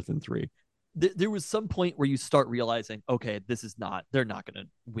on 4th and 3. There was some point where you start realizing, okay, they're not going to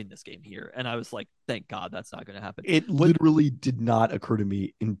win this game here. And I was like, thank God that's not going to happen. It literally did not occur to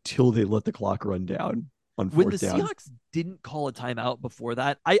me until they let the clock run down on 4th down. When the Seahawks didn't call a timeout before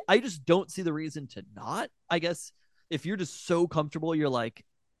that, I just don't see the reason to not. I guess if you're just so comfortable, you're like,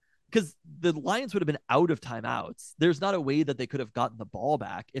 because the Lions would have been out of timeouts. There's not a way that they could have gotten the ball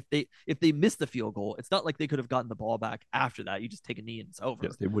back. If they missed the field goal, it's not like they could have gotten the ball back after that. You just take a knee and it's over.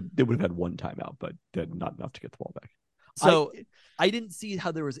 Yes, they would have had 1 timeout, but not enough to get the ball back. So I didn't see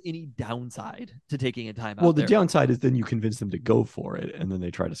how there was any downside to taking a timeout. Well, the downside is then you convince them to go for it, and then they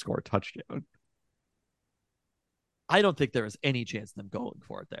try to score a touchdown. I don't think there was any chance of them going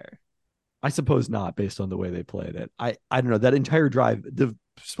for it there. I suppose not, based on the way they played it. I don't know. That entire drive, the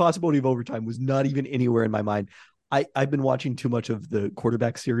possibility of overtime was not even anywhere in my mind. I've been watching too much of the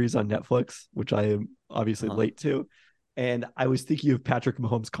quarterback series on Netflix, which I am obviously late to. And I was thinking of Patrick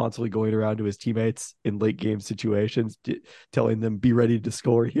Mahomes constantly going around to his teammates in late game situations, telling them, be ready to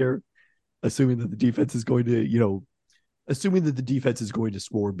score here, assuming that the defense is going to,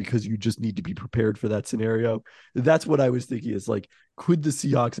 score because you just need to be prepared for that scenario. That's what I was thinking, is like, could the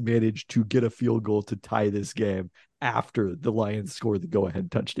Seahawks manage to get a field goal to tie this game after the Lions scored the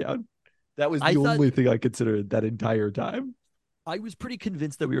go-ahead touchdown? That was the only thing I considered that entire time. I was pretty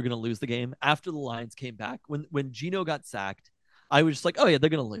convinced that we were going to lose the game after the Lions came back. When Geno got sacked, I was just like, oh yeah,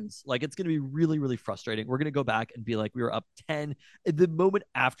 they're going to lose. Like, it's going to be really, really frustrating. We're going to go back and be like, we were up 10. The moment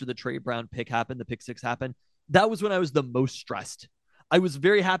after the Trey Brown pick happened, the pick 6 happened, that was when I was the most stressed. I was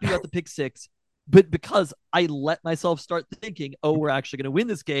very happy about the pick 6, but because I let myself start thinking, oh, we're actually going to win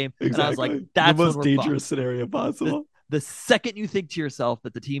this game. Exactly. And I was like, that's the most dangerous scenario possible. The second you think to yourself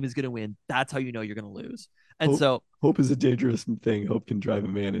that the team is going to win, that's how you know you're going to lose. And hope is a dangerous thing. Hope can drive a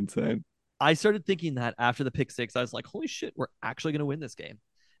man insane. I started thinking that after the pick six, I was like, holy shit, we're actually going to win this game.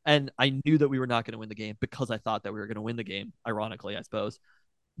 And I knew that we were not going to win the game because I thought that we were going to win the game, ironically, I suppose.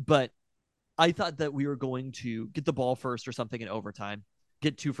 But I thought that we were going to get the ball first or something in overtime,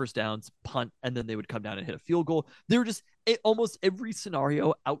 get 2 first downs, punt, and then they would come down and hit a field goal. They were just almost every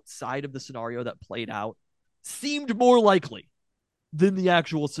scenario outside of the scenario that played out seemed more likely than the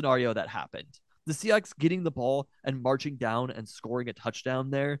actual scenario that happened. The Seahawks getting the ball and marching down and scoring a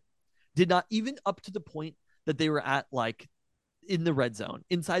touchdown there did not, even up to the point that they were at like in the red zone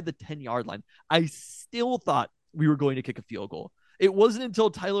inside the 10-yard line. I still thought we were going to kick a field goal. It wasn't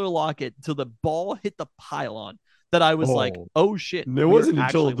until Tyler Lockett, until the ball hit the pylon, that I was like, oh shit. It wasn't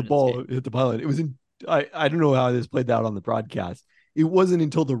until the ball hit the pylon. It was in, I don't know how this played out on the broadcast. It wasn't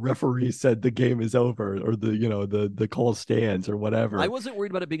until the referee said the game is over, or the call stands or whatever. I wasn't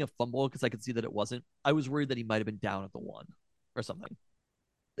worried about it being a fumble because I could see that it wasn't. I was worried that he might have been down at the 1 or something.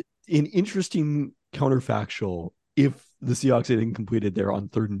 An interesting counterfactual: if the Seahawks had completed there on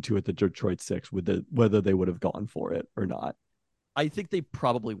 3rd and 2 at the Detroit 6, whether they would have gone for it or not. I think they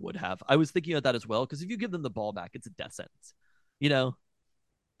probably would have. I was thinking about that as well, because if you give them the ball back, it's a death sentence,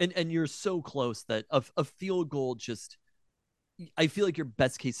 and you're so close that a field goal just, I feel like your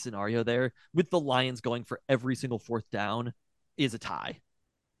best case scenario there with the Lions going for every single 4th down is a tie.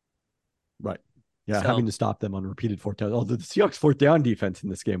 Right. Yeah, so, having to stop them on repeated 4th down. Although the Seahawks 4th down defense in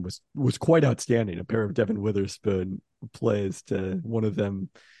this game was quite outstanding. A pair of Devin Witherspoon plays to one of them,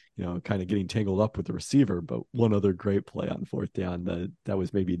 kind of getting tangled up with the receiver, but one other great play on 4th down that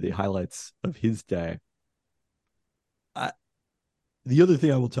was maybe the highlights of his day. The other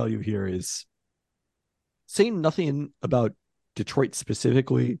thing I will tell you here is saying nothing about Detroit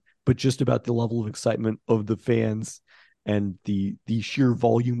specifically, but just about the level of excitement of the fans and the sheer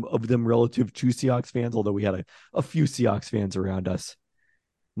volume of them relative to Seahawks fans, although we had a few Seahawks fans around us.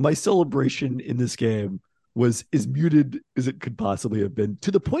 My celebration in this game was as muted as it could possibly have been,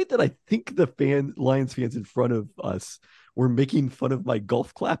 to the point that I think the Lions fans in front of us were making fun of my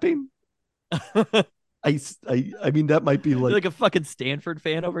golf clapping. I mean, that might be like a fucking Stanford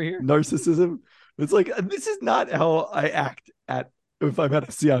fan over here. Narcissism. It's like, this is not how I act if I'm at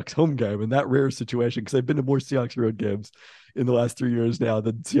a Seahawks home game in that rare situation, because I've been to more Seahawks road games in the last 3 years now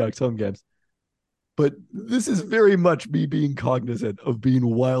than Seahawks home games. But this is very much me being cognizant of being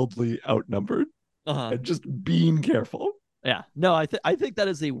wildly outnumbered and just being careful. Yeah, no, I think that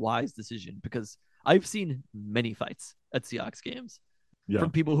is a wise decision, because I've seen many fights at Seahawks games from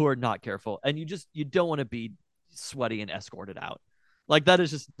people who are not careful, and you don't want to be sweaty and escorted out. Like, that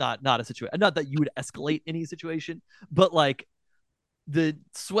is just not a situation. Not that you would escalate any situation, but like the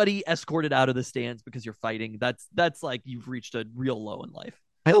sweaty escorted out of the stands because you're fighting, that's like you've reached a real low in life.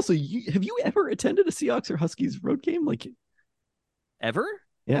 I also, have you ever attended a Seahawks or Huskies road game? Like, ever?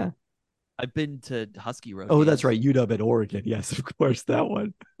 Yeah. I've been to Husky road. Oh, games. That's right. UW at Oregon. Yes, of course, that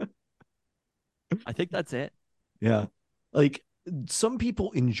one. I think that's it. Yeah. Like, some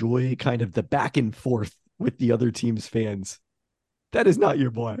people enjoy kind of the back and forth with the other team's fans. That is not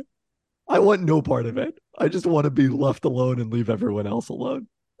your boy. I want no part of it. I just want to be left alone and leave everyone else alone.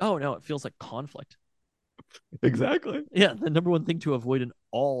 Oh, no, it feels like conflict. Exactly. Yeah, the number one thing to avoid in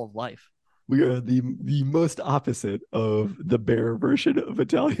all of life. We are the most opposite of the bear version of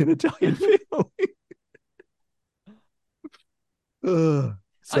Italian family.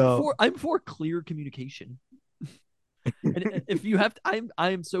 I'm for clear communication. And if you have to, I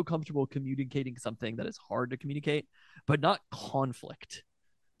am so comfortable communicating something that is hard to communicate, but not conflict.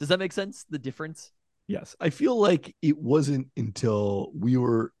 Does that make sense? The difference? Yes. I feel like it wasn't until we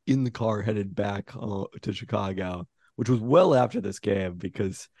were in the car headed back to Chicago, which was well after this game,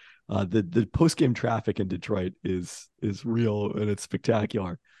 because the post-game traffic in Detroit is real and it's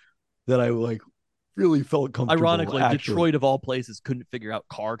spectacular, that I like really felt comfortable. Ironically, Detroit of all places couldn't figure out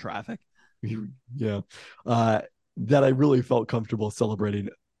car traffic. Yeah. That I really felt comfortable celebrating.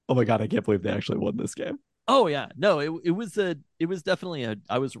 Oh my God, I can't believe they actually won this game. Oh yeah, no, it was definitely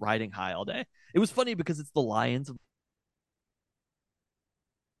I was riding high all day. It was funny because it's the Lions.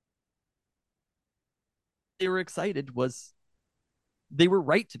 They were excited. They were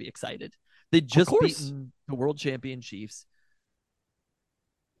right to be excited. They just beaten the world champion Chiefs.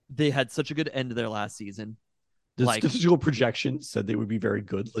 They had such a good end to their last season. The statistical projections said they would be very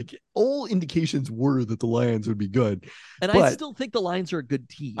good. Like, all indications were that the Lions would be good. And I still think the Lions are a good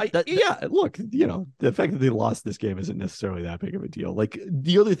team. Look, the fact that they lost this game isn't necessarily that big of a deal. Like,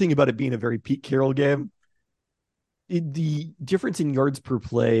 the other thing about it being a very Pete Carroll game, the difference in yards per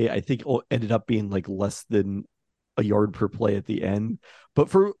play, I think, ended up being like less than a yard per play at the end. But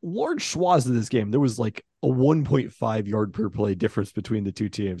for large swaths of this game, there was like a 1.5 yard per play difference between the two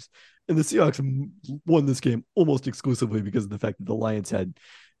teams. And the Seahawks won this game almost exclusively because of the fact that the Lions had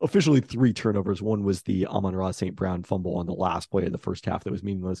officially 3 turnovers. One was the Amon-Ra St. Brown fumble on the last play of the first half that was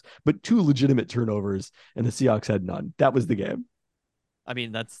meaningless, but 2 legitimate turnovers, and the Seahawks had none. That was the game. I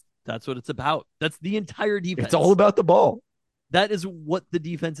mean, that's what it's about. That's the entire defense. It's all about the ball. That is what the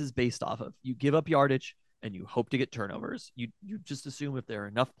defense is based off of. You give up yardage and you hope to get turnovers. You just assume if there are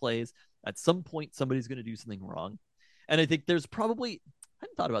enough plays, at some point somebody's going to do something wrong. And I think there's probably, I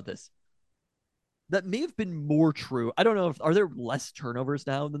hadn't thought about this. That may have been more true. I don't know are there less turnovers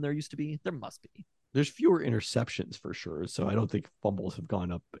now than there used to be? There must be. There's fewer interceptions for sure. So I don't think fumbles have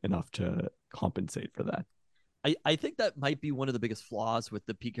gone up enough to compensate for that. I think that might be one of the biggest flaws with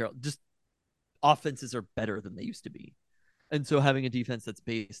the Pete Carroll. Just offenses are better than they used to be. And so having a defense that's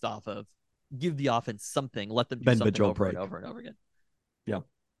based off of give the offense something, let them do Ben something Mitchell over break. and over and over again. Yeah.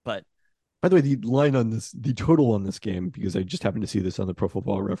 But by the way, the total on this game, because I just happened to see this on the Pro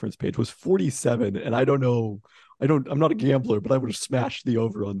Football Reference page, was 47. And I don't know. I'm not a gambler, but I would have smashed the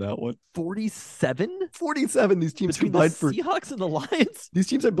over on that one. 47? 47. These teams Between combined the Seahawks and the Lions? These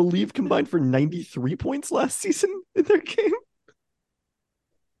teams, I believe, combined for 93 points last season in their game.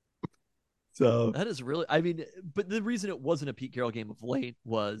 So that is really, I mean, but the reason it wasn't a Pete Carroll game of late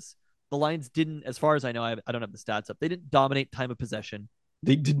was the Lions didn't, as far as I know, I don't have the stats up. They didn't dominate time of possession.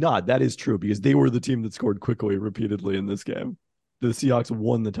 They did not. That is true because they were the team that scored quickly repeatedly in this game. The Seahawks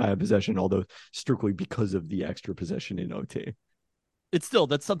won the time of possession, although strictly because of the extra possession in OT. It's still,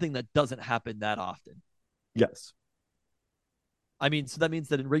 that's something that doesn't happen that often. Yes. I mean, so that means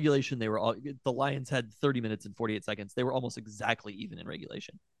that in regulation, the Lions had 30 minutes and 48 seconds. They were almost exactly even in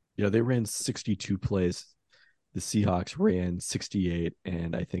regulation. Yeah, they ran 62 plays. The Seahawks ran 68,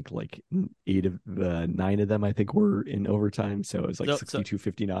 and I think like 9 of them, I think, were in overtime. So it was like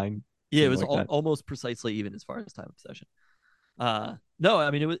 62-59. Yeah, it was almost precisely even as far as time of possession. No, I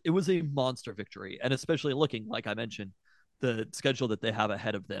mean, it was a monster victory, and especially looking, like I mentioned, the schedule that they have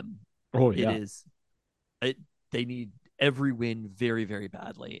ahead of them. Oh, yeah. They need every win very, very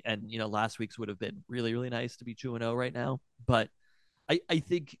badly. And, last week's would have been really, really nice to be 2-0 right now. But I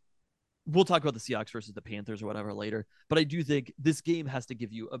think we'll talk about the Seahawks versus the Panthers or whatever later. But I do think this game has to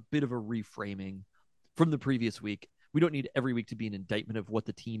give you a bit of a reframing from the previous week. We don't need every week to be an indictment of what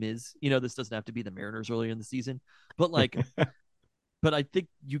the team is. This doesn't have to be the Mariners earlier in the season. But but I think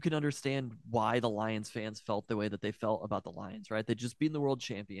you can understand why the Lions fans felt the way that they felt about the Lions, right? They'd just been the world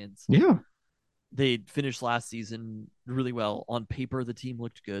champions. Yeah. They'd finished last season really well. On paper, the team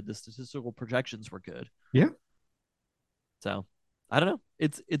looked good. The statistical projections were good. Yeah. So, I don't know.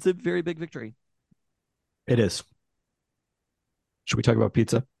 It's a very big victory. It is. Should we talk about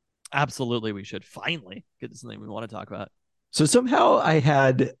pizza? Absolutely, we should. Finally get to something we want to talk about. So somehow I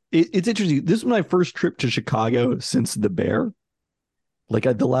had... It's interesting. This was my first trip to Chicago since the Bear.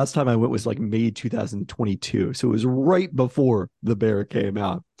 The last time I went was May 2022. So it was right before the Bear came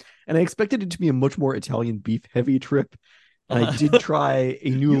out. And I expected it to be a much more Italian beef heavy trip. And I did try a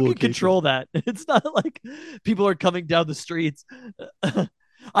new location. You can control that. It's not like people are coming down the streets.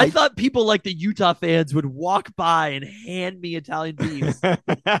 I thought people like the Utah fans would walk by and hand me Italian beef.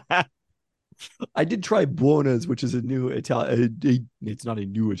 I did try Buona's, which is a new Italian. It's not a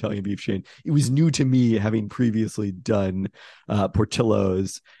new Italian beef chain. It was new to me, having previously done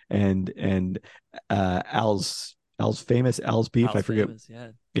Portillo's and Al's beef. I forget. Famous, yeah.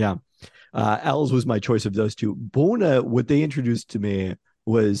 Yeah. Al's was my choice of those two. Buona, what they introduced to me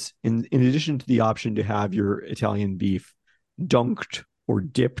was in addition to the option to have your Italian beef dunked or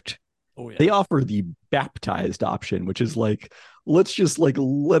dipped. Oh, yeah. They offer the baptized option, which is let's just let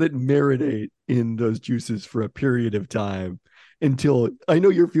it marinate in those juices for a period of time until... I know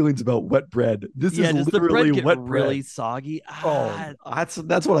your feelings about wet bread. This is does literally the bread get wet really bread. soggy? Oh,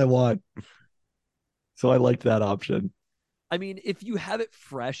 that's what I want. So I liked that option. I mean, if you have it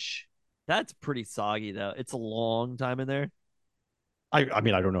fresh, that's pretty soggy though. It's a long time in there. I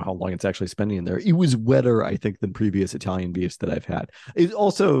mean, I don't know how long it's actually spending in there. It was wetter, I think, than previous Italian beefs that I've had. It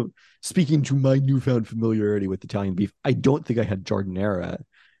also, speaking to my newfound familiarity with Italian beef, I don't think I had giardiniera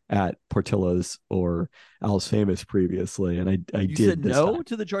at Portillo's or Al's Famous previously, and I you did said this no time.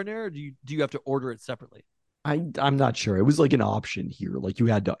 to the giardiniera. Or do you have to order it separately? I'm not sure. It was an option here, you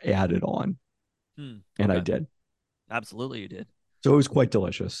had to add it on, and okay. I did. Absolutely, you did. So it was quite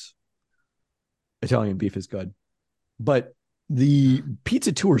delicious. Italian beef is good, but the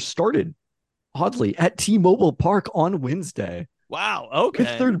pizza tour started, oddly, at T-Mobile Park on Wednesday. Wow. Okay.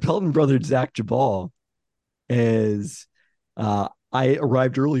 With third Pelton brother Zach Jabal, as I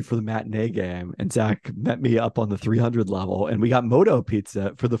arrived early for the matinee game, and Zach met me up on the 300 level, and we got Moto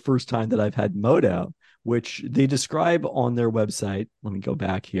pizza for the first time that I've had Moto, which they describe on their website. Let me go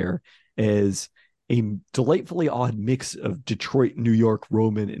back here, as a delightfully odd mix of Detroit, New York,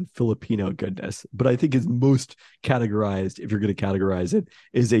 Roman, and Filipino goodness. But I think is most categorized, if you're going to categorize it,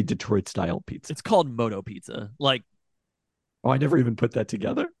 is a Detroit style pizza. It's called Moto Pizza. Like, Oh, I never even put that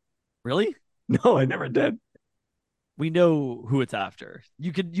together. really? No, I never did. We know who it's after.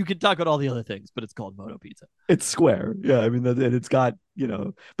 You could talk about all the other things, but it's called Moto Pizza. It's square. Yeah, I mean, and it's got,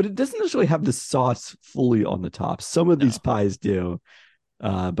 but it doesn't necessarily have the sauce fully on the top. Some of these No. pies do,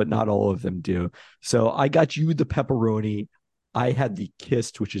 but not all of them do. So I got you the pepperoni. I had the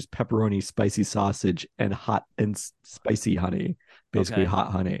kissed, which is pepperoni, spicy sausage, and hot and spicy honey, basically Okay.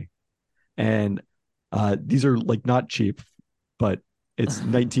 hot honey. And these are like not cheap, but it's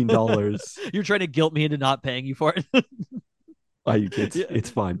 $19. You're trying to guilt me into not paying you for it. It's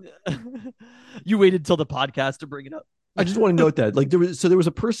fine. You waited till the podcast to bring it up. I just want to note that, like, there was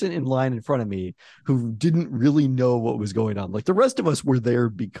a person in line in front of me who didn't really know what was going on. Like, the rest of us were there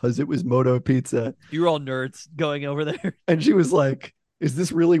because it was Moto Pizza, You were all nerds going over there. and she was like, "Is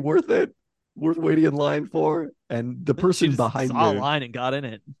this really worth it? Worth waiting in line for?" And the She person just behind saw a me, line and got in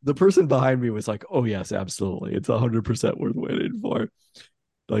it. the person behind me was like, "Oh yes, absolutely, it's 100% worth waiting for."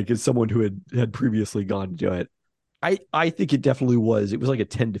 Like, as someone who had previously gone to do it, I think it definitely was. It was like a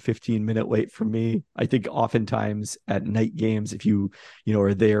 10 to 15 minute wait for me. I think oftentimes at night games, if you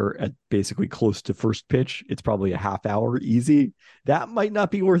are there at basically close to first pitch, it's probably a half hour easy. That might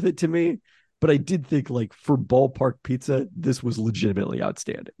not be worth it to me, but I did think, like, for ballpark pizza, this was legitimately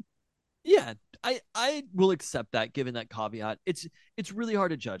outstanding. Yeah, I will accept that given that caveat. It's really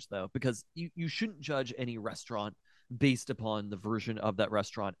hard to judge though, because you shouldn't judge any restaurant based upon the version of that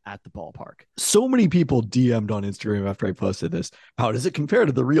restaurant at the ballpark. So many people DM'd on Instagram after I posted this. How does it compare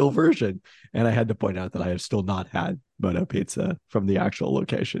to the real version? And I had to point out that I have still not had Moto Pizza from the actual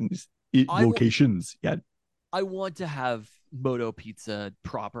locations yet. I want to have Moto Pizza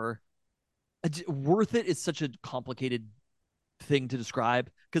proper. Worth it is such a complicated thing to describe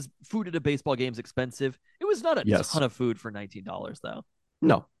because food at a baseball game is expensive. It was not a ton of food for $19 though.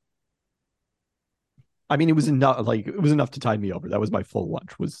 No. I mean, it was enough to tide me over. That was my full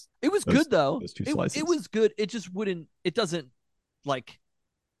lunch. It was good though. Those two slices. It was good. It just it doesn't, like,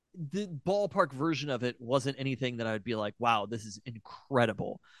 the ballpark version of it wasn't anything that I would be like, wow, this is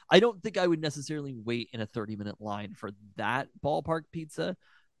incredible. I don't think I would necessarily wait in a 30-minute line for that ballpark pizza,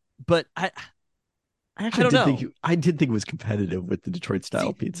 but I did think it was competitive with the Detroit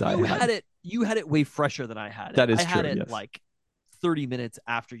style pizza. You had it way fresher than I had it. That is I had true, it yes. like 30 minutes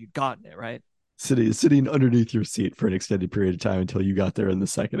after you'd gotten it, right? Sitting underneath your seat for an extended period of time until you got there in the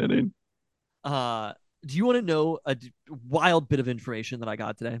second inning. Do you want to know a wild bit of information that I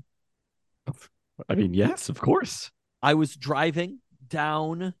got today? I mean, yes, of course. I was driving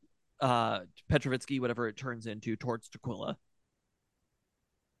down Petrovitsky, whatever it turns into, towards Tequila.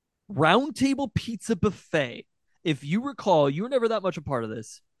 Round Table Pizza Buffet. If you recall, you were never that much a part of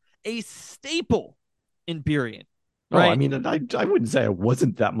this. A staple in Burien. Right? Oh, I mean, I wouldn't say I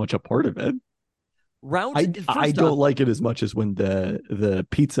wasn't that much a part of it. I don't like it as much as when the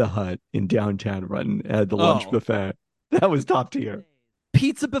Pizza Hut in downtown run had the lunch buffet. That was top tier.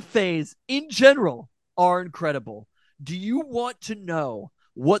 Pizza buffets in general are incredible. Do you want to know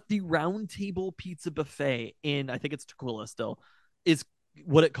what the Round Table Pizza Buffet in, I think it's Tequila still, is,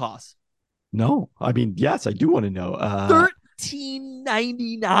 what it costs? No, I mean, yes, I do want to know.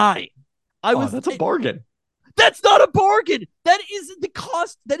 $13.99. That's a bargain. That's not a bargain. That is the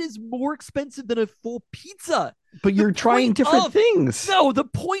cost. That is more expensive than a full pizza. But you're trying different things. No, the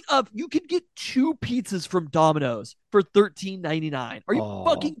point of, you could get 2 pizzas from Domino's for $13.99. Are you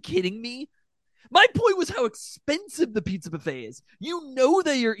fucking kidding me? My point was how expensive the pizza buffet is. You know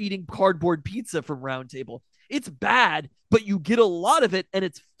that you're eating cardboard pizza from Round Table. It's bad, but you get a lot of it, and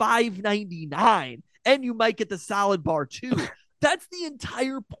it's $5.99. And you might get the salad bar too. That's the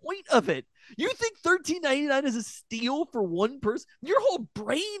entire point of it. You think $13.99 is a steal for one person? Your whole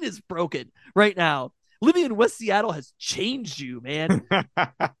brain is broken right now. Living in West Seattle has changed you, man.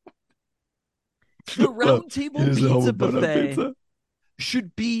 The Round Table Pizza Buffet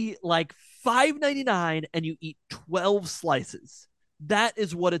should be like $5.99 and you eat 12 slices. That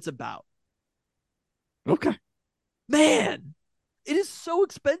is what it's about. Okay. Man, it is so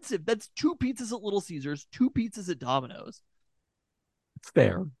expensive. That's 2 pizzas at Little Caesars, 2 pizzas at Domino's.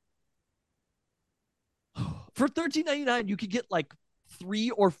 Fair. For $13.99, you could get like 3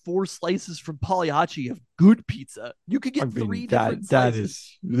 or 4 slices from Pagliacci of good pizza. You could get 3 different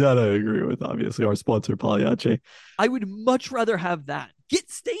slices. That I agree with, obviously, our sponsor, Pagliacci. I would much rather have that.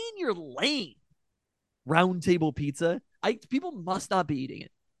 Stay in your lane. Round Table Pizza. People must not be eating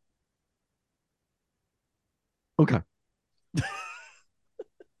it. Okay.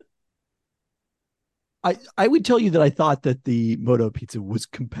 I would tell you that I thought that the Moto pizza was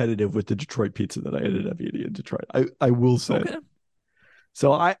competitive with the Detroit pizza that I ended up eating in Detroit. I will say Okay. that.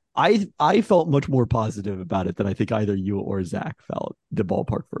 So I felt much more positive about it than I think either you or Zach felt, the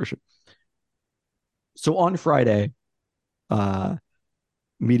ballpark version. So on Friday, uh,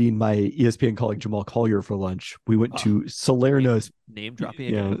 meeting my ESPN colleague Jamal Collier for lunch, we went Oh, to name, Salerno's, name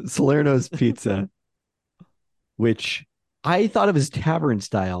dropping yeah, again. Salerno's Pizza, which I thought of as tavern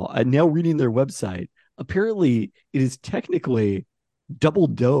style. I'm now reading their website. Apparently, it is technically double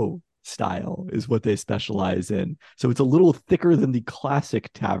dough style, is what they specialize in. So it's a little thicker than the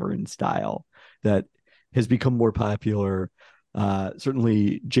classic tavern style that has become more popular.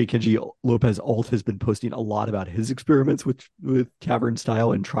 Certainly, J. Kenji Lopez Alt has been posting a lot about his experiments with tavern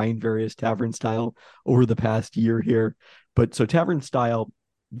style and trying various tavern style over the past year here. But so tavern style,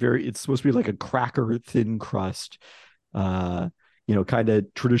 it's supposed to be like a cracker thin crust, uh, kind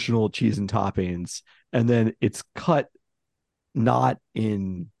of traditional cheese and toppings, and then it's cut not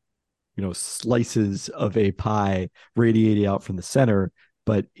in slices of a pie radiating out from the center,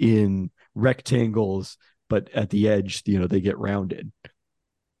 but in rectangles, but at the edge, they get rounded.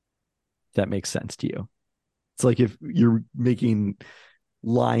 That makes sense to you. It's like if you're making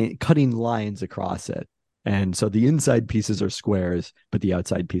cutting lines across it. And so the inside pieces are squares, but the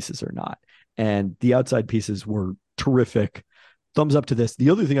outside pieces are not. And the outside pieces were terrific. Thumbs up to this. The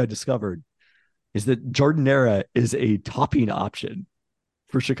other thing I discovered is that giardiniera is a topping option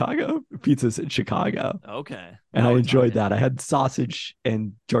for Chicago pizzas in Chicago. Okay. And Now I we're enjoyed talking. that. I had sausage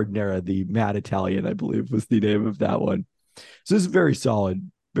and giardiniera, the mad Italian, I believe was the name of that one. So this is very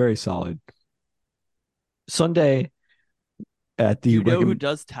solid, very solid. Sunday at Do the you know who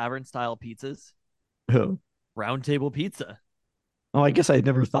does tavern style pizzas? oh, Round Table Pizza. I guess I had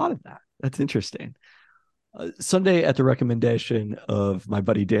never thought of that. That's interesting. Sunday at the recommendation of my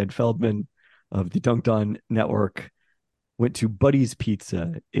buddy Dan Feldman of the Dunked On Network, went to Buddy's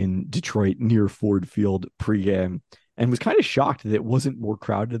Pizza in Detroit near Ford Field pregame, and was kind of shocked that it wasn't more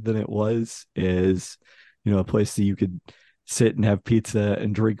crowded than it was. Is a place that you could sit and have pizza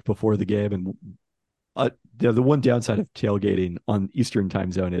and drink before the game. And the one downside of tailgating on Eastern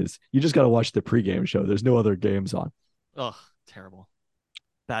time zone is you just got to watch the pregame show. There's no other games on. Ugh, terrible.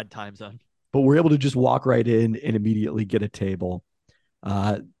 Bad time zone. But we're able to just walk right in and immediately get a table.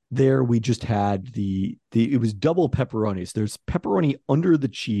 Uh, there we just had the it was double pepperonis. There's pepperoni under the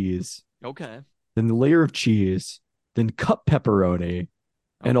cheese, Okay. then the layer of cheese, then cup pepperoni,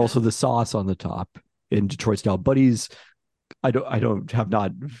 and Okay. also the sauce on the top in Detroit style. Buddies, have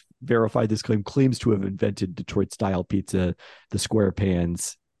not verified this claim, claims to have invented Detroit style pizza, the square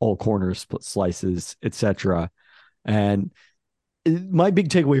pans, all corners, split slices, etc. And my big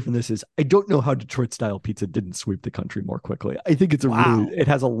takeaway from this is I don't know how Detroit style pizza didn't sweep the country more quickly. I think Wow. it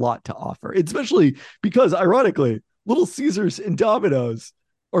has a lot to offer, especially because ironically, Little Caesars and Domino's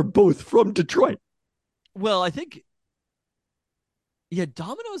are both from Detroit. Well, I think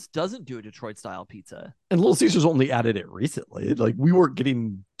Domino's doesn't do a Detroit style pizza. And Little Caesars only added it recently. Like we weren't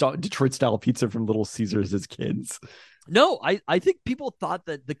getting Detroit style pizza from Little Caesars as kids. No, I think people thought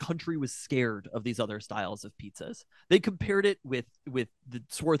that the country was scared of these other styles of pizzas. They compared it with the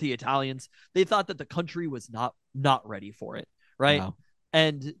swarthy Italians. They thought that the country was not ready for it, right? Wow.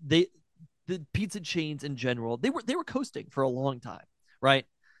 And the pizza chains in general, they were coasting for a long time, right?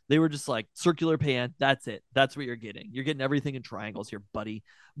 They were just like circular pan, that's it. That's what you're getting. You're getting everything in triangles here, buddy.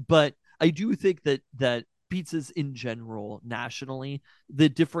 But I do think that pizzas in general, nationally, the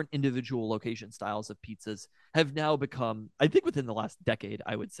different individual location styles of pizzas have now become, I think within the last decade,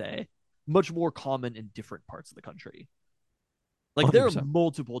 I would say, much more common in different parts of the country. Like there are 100%.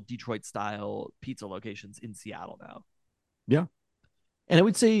 multiple Detroit style pizza locations in Seattle now. Yeah. And I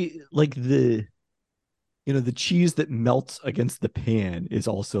would say like the cheese that melts against the pan is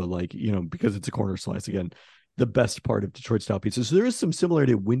also like, because it's a corner slice again, the best part of Detroit style pizza. So there is some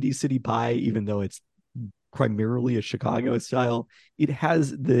similarity to Windy City Pie, even though it's primarily a Chicago style. It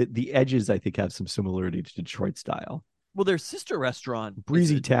has the edges, I think, have some similarity to Detroit style. Well, their sister restaurant,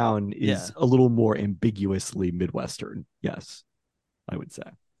 Breezy Town is yeah. a little more ambiguously Midwestern. Yes, I would say.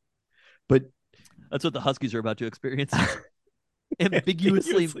 But That's what the Huskies are about to experience.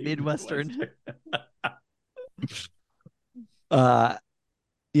 Ambiguously Midwestern.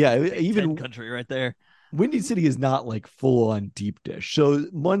 Yeah, Big even Ten country right there. Windy City is not like full on deep dish. So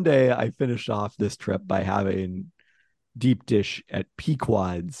Monday I finished off this trip by having deep dish at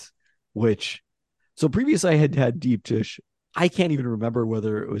Pequod's, which so previously I had deep dish I can't even remember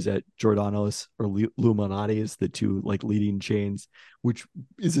whether it was at Giordano's or Luminati's, the two like leading chains, which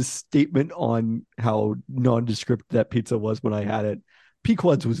is a statement on how nondescript that pizza was when I had it.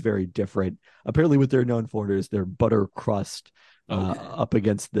 Pequod's was very different. Apparently, what they're known for is their butter crust up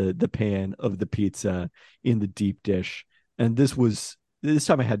against the pan of the pizza in the deep dish. And this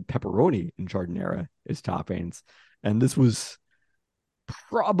time I had pepperoni in giardiniera as toppings, and this was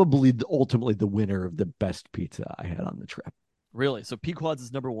probably ultimately the winner of the best pizza I had on the trip. Really? So Pequod's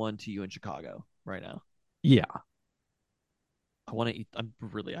is number one to you in Chicago right now. Yeah. I want to eat. I'm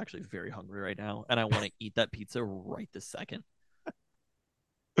really actually very hungry right now, and I want to eat that pizza right this second.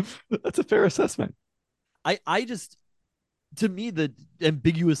 That's a fair assessment. I just, to me, the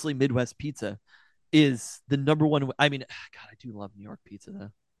ambiguously Midwest pizza is the number one. I mean, God, I do love New York pizza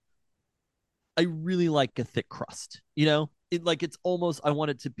though. I really like a thick crust, it's almost, I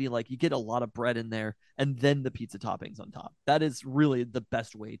want it to be like you get a lot of bread in there and then the pizza toppings on top. That is really the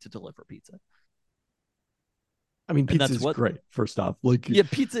best way to deliver pizza. I mean, pizza is great, first off. Like, yeah,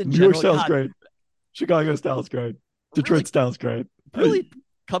 pizza in New general. York style is great. Chicago style is great. Detroit really, style is great. Really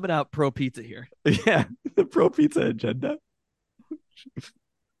coming out pro pizza here. Yeah, the pro pizza agenda.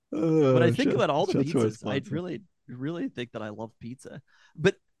 When I think about all the pizzas, I really think that I love pizza.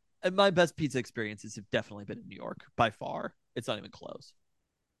 But my best pizza experiences have definitely been in New York by far. It's not even close.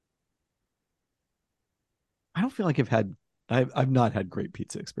 I don't feel like I've not had great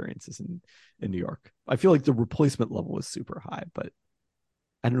pizza experiences in New York. I feel like the replacement level is super high, but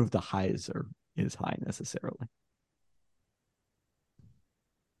I don't know if the highs are as high necessarily.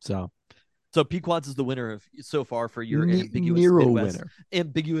 So Pequod's is the winner of so far for your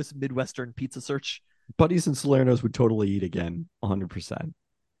ambiguous Midwestern pizza search. Buddies and Salerno's would totally eat again, 100%.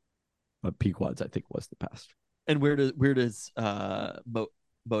 But Pequod's, I think, was the best. And where does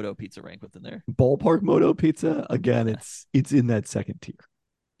Moto Pizza rank within there? Ballpark Moto Pizza, again, it's in that second tier.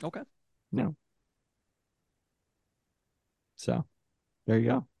 Okay. No. So there you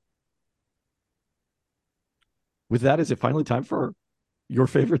go. With that, is it finally time for your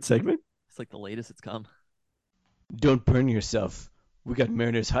favorite segment? It's like the latest it's come. Don't burn yourself. We got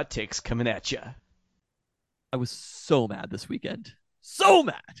Mariners hot takes coming at you. I was so mad this weekend. So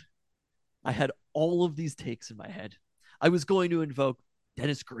mad. I had all of these takes in my head. I was going to invoke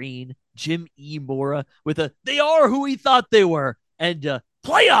Dennis Green, Jim E. Mora with they are who we thought they were. And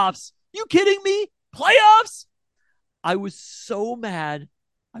playoffs? You kidding me? Playoffs? I was so mad.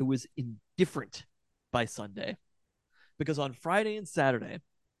 I was indifferent by Sunday. Because on Friday and Saturday,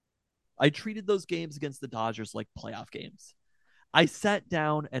 I treated those games against the Dodgers like playoff games. I sat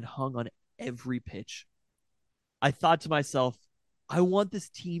down and hung on every pitch. I thought to myself, I want this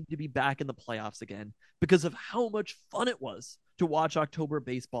team to be back in the playoffs again because of how much fun it was to watch October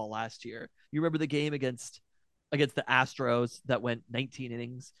baseball last year. You remember the game against the Astros that went 19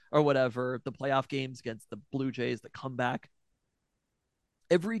 innings or whatever, the playoff games against the Blue Jays, the comeback.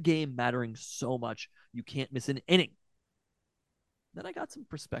 Every game mattering so much, you can't miss an inning. Then I got some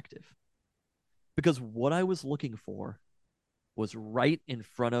perspective because what I was looking for was right in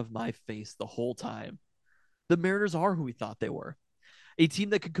front of my face the whole time. The Mariners are who we thought they were. A team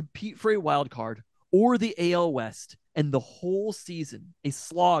that could compete for a wild card or the AL West, and the whole season, a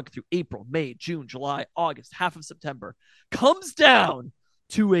slog through April, May, June, July, August, half of September, comes down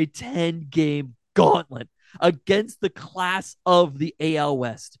to a 10-game gauntlet against the class of the AL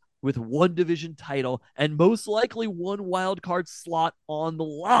West with one division title and most likely one wild card slot on the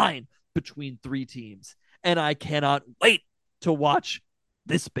line between three teams. And I cannot wait to watch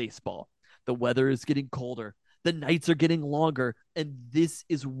this baseball. The weather is getting colder. The nights are getting longer, and this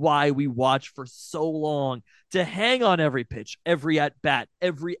is why we watch for so long, to hang on every pitch, every at-bat,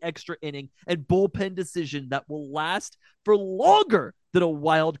 every extra inning, and bullpen decision that will last for longer than a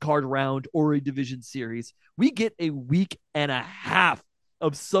wild card round or a division series. We get a week and a half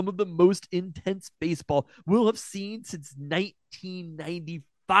of some of the most intense baseball we'll have seen since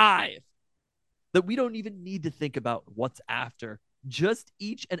 1995, that we don't even need to think about what's after, just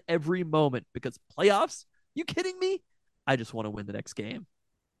each and every moment, because playoffs, you kidding me? I just want to win the next game.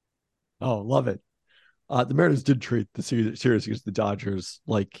 Oh, love it. The Mariners did treat the series against the Dodgers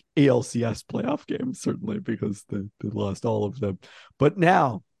like ALCS playoff games, certainly, because they lost all of them. But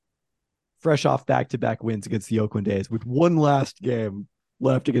now, fresh off back-to-back wins against the Oakland A's, with one last game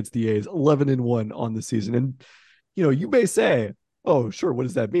left against the A's, 11-1 on the season. And, you may say, oh, sure, what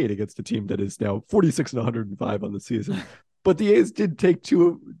does that mean against a team that is now 46-105 on the season? But the A's did take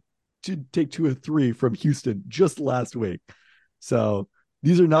two of three from Houston just last week. So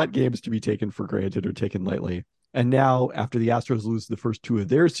these are not games to be taken for granted or taken lightly. And now, after the Astros lose the first two of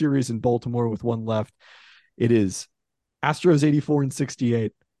their series in Baltimore with one left, it is Astros 84 and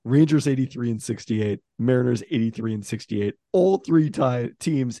 68, Rangers 83 and 68, Mariners 83 and 68. All three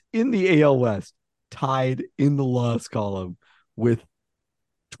teams in the AL West tied in the loss column with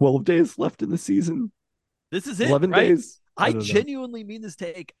 12 days left in the season. This is it, 11 right? days. I don't know. genuinely mean this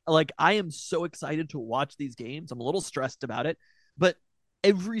take. Like, I am so excited to watch these games. I'm a little stressed about it, but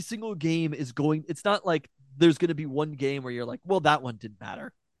every single game is going. It's not like there's going to be one game where you're like, well, that one didn't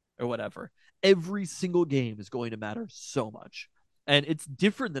matter or whatever. Every single game is going to matter so much. And it's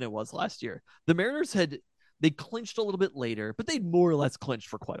different than it was last year. The Mariners they clinched a little bit later, but they'd more or less clinched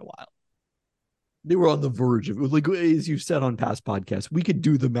for quite a while. They were on the verge of, like, as you said on past podcasts, we could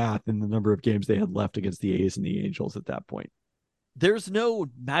do the math in the number of games they had left against the A's and the Angels at that point. There's no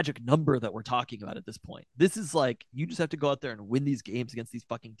magic number that we're talking about at this point. This is like, you just have to go out there and win these games against these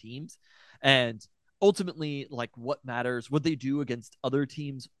fucking teams. And ultimately, like, what matters, what they do against other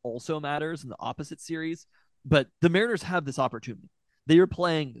teams also matters in the opposite series. But the Mariners have this opportunity. They are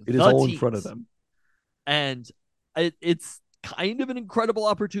playing It is all in front of them. And it's kind of an incredible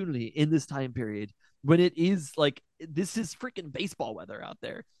opportunity in this time period when it is like, this is freaking baseball weather out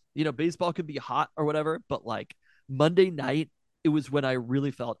there. You know, baseball can be hot or whatever, but like Monday night, it was when I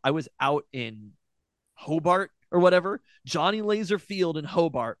really felt I was out in Hobart or whatever, Johnny Laser Field in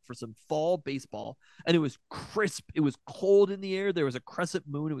Hobart for some fall baseball. And it was crisp. It was cold in the air. There was a crescent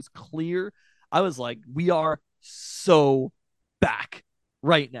moon. It was clear. I was like, we are so back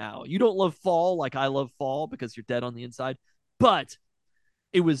right now. You don't love fall like I love fall because you're dead on the inside, but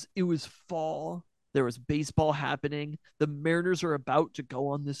it was fall. There was baseball happening. The Mariners are about to go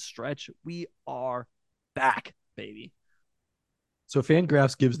on this stretch. We are back, baby. So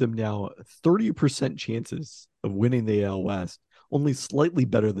Fangraphs gives them now 30% chances of winning the AL West, only slightly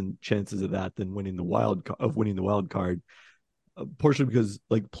better than chances of that than winning the wild card. Partially because,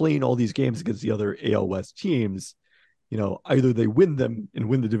 like, playing all these games against the other AL West teams, you know, either they win them and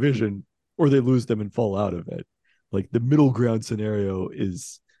win the division or they lose them and fall out of it. Like, the middle ground scenario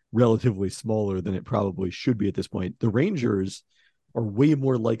is relatively smaller than it probably should be at this point. The Rangers are way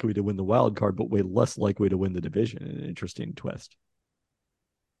more likely to win the wild card, but way less likely to win the division. An interesting twist.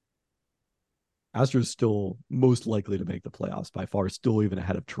 Astros still most likely to make the playoffs by far, still even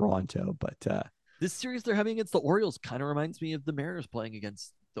ahead of Toronto. But this series they're having against the Orioles kind of reminds me of the Mariners playing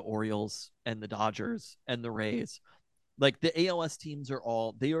against the Orioles and the Dodgers and the Rays. Like, the ALS teams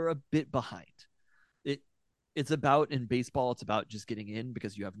they are a bit behind. It's about, in baseball, it's about just getting in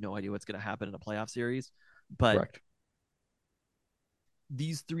because you have no idea what's going to happen in a playoff series. But correct.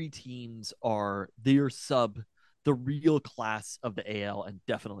 These three teams they are sub the real class of the AL and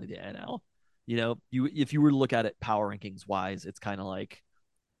definitely the NL. You know, if you were to look at it power rankings wise, it's kind of like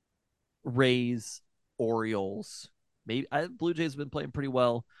Rays, Orioles, maybe Blue Jays have been playing pretty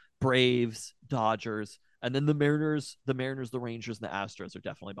well, Braves, Dodgers, and then the Mariners, the Rangers, and the Astros are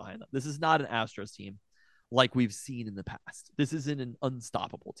definitely behind them. This is not an Astros team like we've seen in the past. This isn't an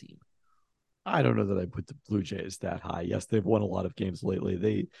unstoppable team. I don't know that I put the Blue Jays that high. Yes, they've won a lot of games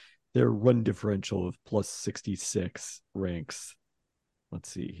lately. Their run differential of plus 66 ranks. Let's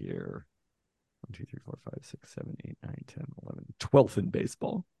see here. 1, 2, 3, 4, 5, 6, 7, 8, 9, 10, 11, 12th in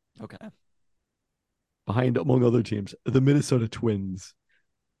baseball. Okay. Behind, among other teams, the Minnesota Twins,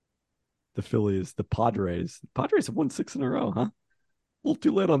 the Phillies, the Padres. The Padres have won 6 in a row, huh? A little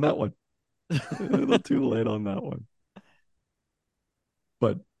too late on that one. A little too late on that one.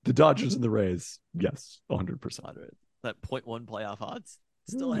 But the Dodgers and the Rays, yes, 100%. That 0.1 playoff odds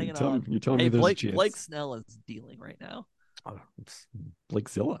still hanging on. You're telling me there's a chance. Blake Snell is dealing right now. Oh, it's Blake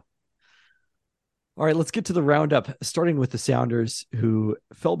Zilla. All right, let's get to the roundup, starting with the Sounders, who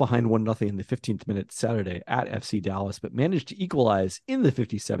fell behind 1-0 in the 15th minute Saturday at FC Dallas, but managed to equalize in the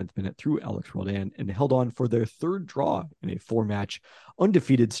 57th minute through Alex Roldan and held on for their third draw in a 4-match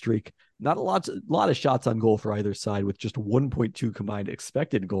undefeated streak. Not a lot of shots on goal for either side, with just 1.2 combined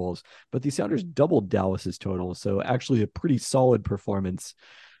expected goals, but the Sounders doubled Dallas's total, so actually a pretty solid performance.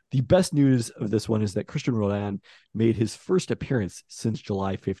 The best news of this one is that Christian Roldan made his first appearance since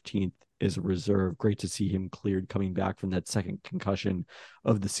July 15th as a reserve. Great to see him cleared coming back from that second concussion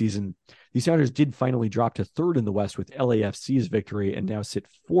of the season. The Sounders did finally drop to third in the West with LAFC's victory and now sit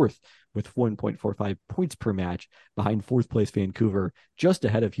fourth with 1.45 points per match behind fourth place Vancouver, just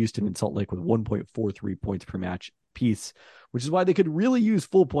ahead of Houston and Salt Lake with 1.43 points per match piece, which is why they could really use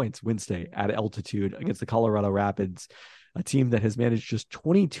full points Wednesday at altitude against the Colorado Rapids, a team that has managed just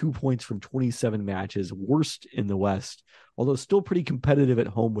 22 points from 27 matches, worst in the West, although still pretty competitive at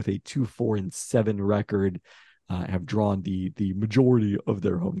home with a 2-4-7 record, have drawn the majority of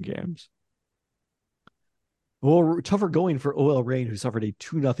their home games. Well, tougher going for OL Reign, who suffered a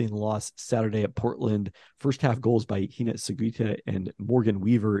 2-0 loss Saturday at Portland. First half goals by Hina Sugita and Morgan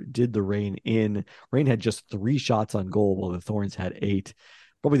Weaver did the Reign in. Reign had just 3 shots on goal, while the Thorns had 8.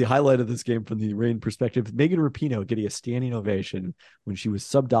 Probably the highlight of this game from the Reign perspective, Megan Rapinoe getting a standing ovation when she was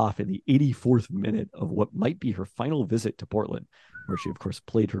subbed off in the 84th minute of what might be her final visit to Portland, where she, of course,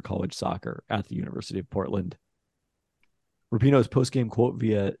 played her college soccer at the University of Portland. Rapinoe's post-game quote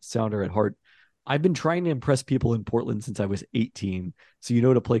via Sounder at Heart: "I've been trying to impress people in Portland since I was 18.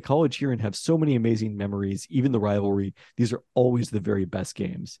 So, to play college here and have so many amazing memories, even the rivalry, these are always the very best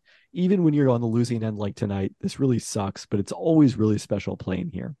games. Even when you're on the losing end like tonight, this really sucks, but it's always really special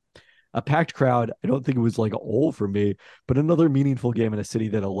playing here. A packed crowd. I don't think it was like all for me, but another meaningful game in a city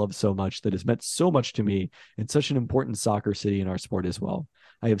that I love so much, that has meant so much to me, and such an important soccer city in our sport as well.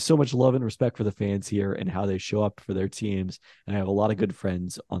 I have so much love and respect for the fans here and how they show up for their teams, and I have a lot of good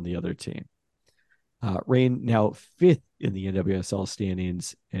friends on the other team." Reign now 5th in the NWSL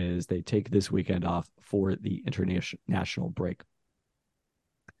standings as they take this weekend off for the international break.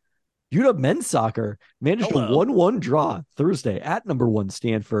 UW men's soccer managed a 1-1 draw Thursday at number 1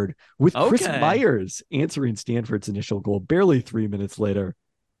 Stanford, with Chris Myers answering Stanford's initial goal barely 3 minutes later.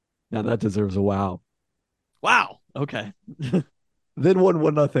 Now that deserves a wow. Wow. Okay. Then won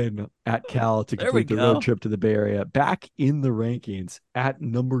 1-0 at Cal to complete the road trip to the Bay Area, back in the rankings at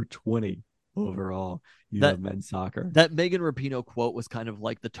number 20 overall. UW men's soccer. That Megan Rapinoe quote was kind of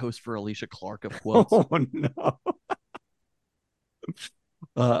like the toast for Alicia Clark of quotes. Oh no.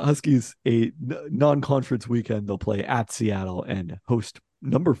 Huskies, a non-conference weekend. They'll play at Seattle and host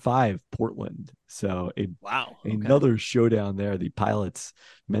number 5 Portland. So another showdown there. The Pilots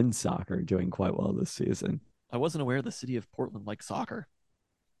men's soccer doing quite well this season. I wasn't aware the city of Portland liked soccer.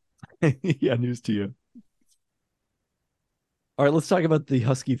 Yeah, news to you. All right, let's talk about the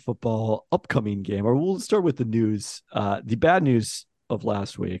Husky football upcoming game, or we'll start with the news. The bad news of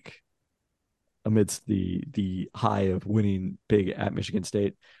last week, amidst the high of winning big at Michigan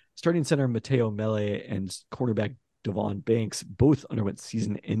State, starting center Mateo Mele and cornerback Devon Banks both underwent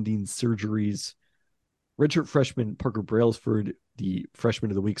season-ending surgeries. Redshirt freshman Parker Brailsford, the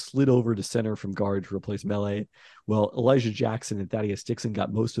freshman of the week, slid over to center from guard to replace Mele, while Elijah Jackson and Thaddeus Dixon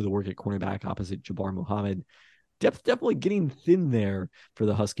got most of the work at cornerback opposite Jabbar Muhammad. Depth definitely getting thin there for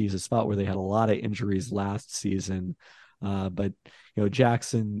the Huskies, a spot where they had a lot of injuries last season. But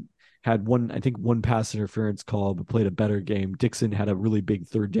Jackson had one pass interference call, but played a better game. Dixon had a really big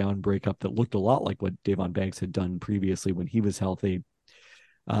third down breakup that looked a lot like what Davon Banks had done previously when he was healthy.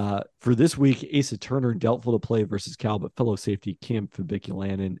 For this week, Asa Turner doubtful to play versus Cal, but fellow safety Kim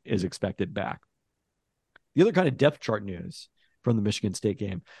Fabiculanen is expected back. The other kind of depth chart news from the Michigan State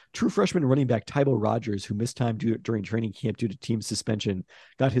game: true freshman running back Tybo Rogers, who missed time during training camp due to team suspension,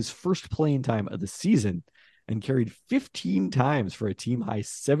 got his first playing time of the season and carried 15 times for a team high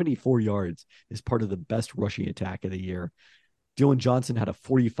 74 yards as part of the best rushing attack of the year. Dylan Johnson had a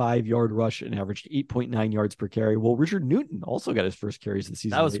 45-yard rush and averaged 8.9 yards per carry. Well, Richard Newton also got his first carries of the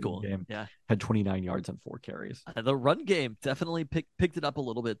season. That was cool. Game, yeah, had 29 yards on 4 carries. The run game definitely picked it up a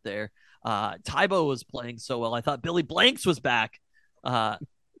little bit there. Tybo was playing so well. I thought Billy Blanks was back. A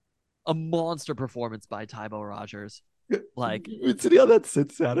monster performance by Tybo Rogers. Like, did you see how that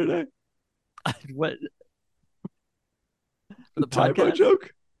sits Saturday? What? The Tybo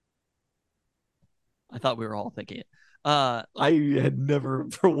joke? I thought we were all thinking it. I had never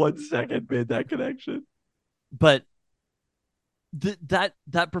for 1 second made that connection. But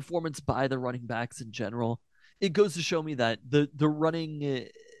that performance by the running backs in general, it goes to show me that the run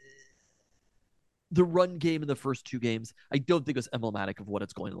game in the first 2 games, I don't think it was emblematic of what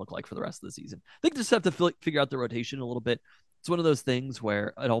it's going to look like for the rest of the season. I think they just have to figure out the rotation a little bit. It's one of those things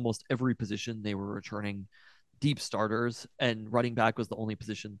where at almost every position they were returning deep starters, and running back was the only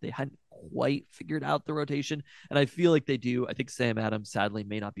position they hadn't quite figured out the rotation. And I feel like they do. I think Sam Adams sadly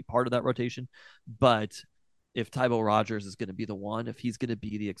may not be part of that rotation, but if Tybo Rogers is going to be the one, if he's going to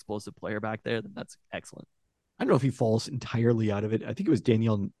be the explosive player back there, then that's excellent. I don't know if he falls entirely out of it. I think it was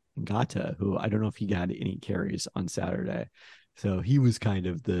Daniel Ngata, who I don't know if he got any carries on Saturday. So he was kind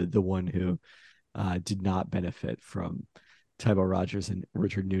of the one who did not benefit from Tybo Rogers and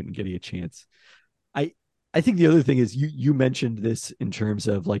Richard Newton getting a chance. I think the other thing is you mentioned this in terms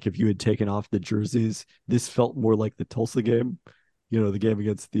of like if you had taken off the jerseys, this felt more like the Tulsa game, the game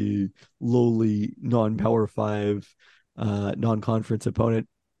against the lowly non-Power 5 non-conference opponent.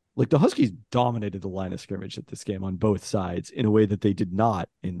 Like the Huskies dominated the line of scrimmage at this game on both sides in a way that they did not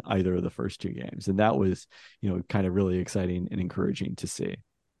in either of the first 2 games. And that was, kind of really exciting and encouraging to see.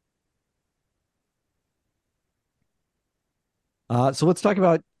 So let's talk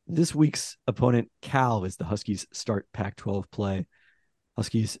about This week's opponent, Cal, is the Huskies start Pac-12 play.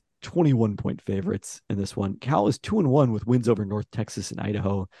 Huskies 21-point favorites in this one. Cal is 2-1 with wins over North Texas and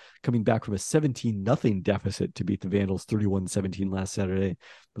Idaho, coming back from a 17-0 deficit to beat the Vandals 31-17 last Saturday,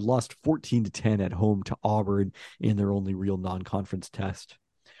 but lost 14-10 at home to Auburn in their only real non-conference test.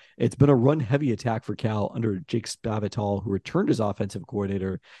 It's been a run-heavy attack for Cal under Jake Spavital, who returned as offensive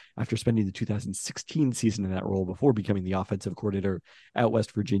coordinator after spending the 2016 season in that role before becoming the offensive coordinator at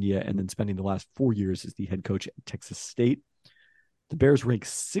West Virginia and then spending the last 4 years as the head coach at Texas State. The Bears rank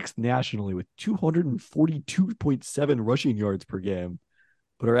 6th nationally with 242.7 rushing yards per game,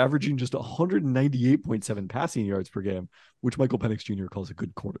 but are averaging just 198.7 passing yards per game, which Michael Penix Jr. calls a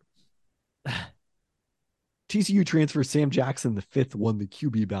good quarter. TCU transfer Sam Jackson, the fifth, won the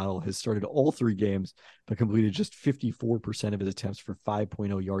QB battle, has started all 3 games, but completed just 54% of his attempts for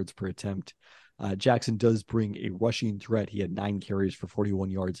 5.0 yards per attempt. Jackson does bring a rushing threat. He had 9 carries for 41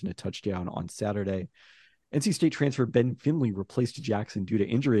 yards and a touchdown on Saturday. NC State transfer Ben Finley replaced Jackson due to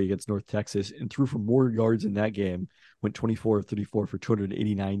injury against North Texas and threw for more yards in that game, went 24 of 34 for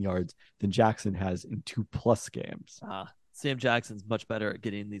 289 yards than Jackson has in 2+ games. Sam Jackson's much better at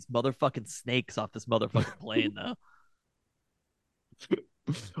getting these motherfucking snakes off this motherfucking plane, though.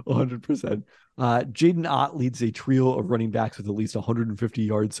 100%. Jaden Ott leads a trio of running backs with at least 150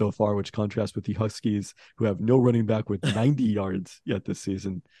 yards so far, which contrasts with the Huskies, who have no running back with 90 yards yet this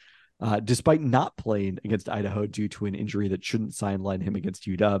season. Despite not playing against Idaho due to an injury that shouldn't sideline him against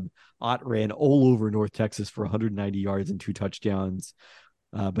UW, Ott ran all over North Texas for 190 yards and 2 touchdowns,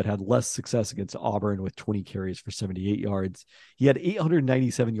 but had less success against Auburn with 20 carries for 78 yards. He had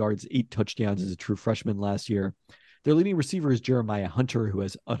 897 yards, 8 touchdowns as a true freshman last year. Their leading receiver is Jeremiah Hunter, who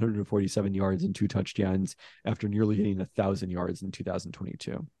has 147 yards and 2 touchdowns after nearly hitting 1,000 yards in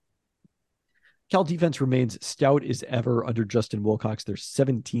 2022. Cal defense remains stout as ever under Justin Wilcox. They're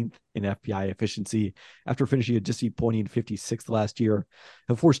 17th in FPI efficiency after finishing a disappointing 56th last year,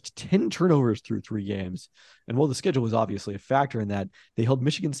 have forced 10 turnovers through 3 games. And while the schedule was obviously a factor in that, they held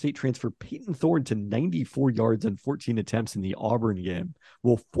Michigan State transfer Peyton Thorne to 94 yards on 14 attempts in the Auburn game,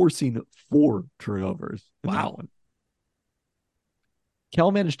 while forcing 4 turnovers in that one. Cal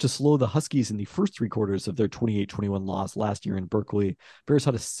managed to slow the Huskies in the first 3 quarters of their 28-21 loss last year in Berkeley. Bears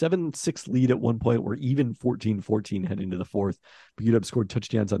had a 7-6 lead at one point, were even 14-14 heading to the 4th. But UW scored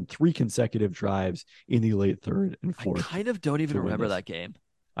touchdowns on 3 consecutive drives in the late 3rd and 4th. I kind of don't even remember that game.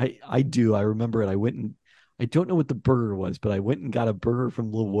 I do. I remember it. I don't know what the burger was, but I went and got a burger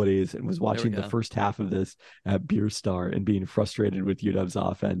from Little Woody's and was watching the first half of this at Beer Star and being frustrated with UW's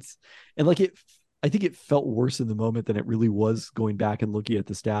offense. And I think it felt worse in the moment than it really was going back and looking at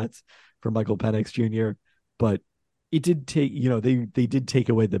the stats for Michael Penix Jr. But it did take, they did take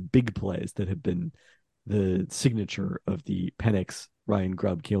away the big plays that have been the signature of the Penix, Ryan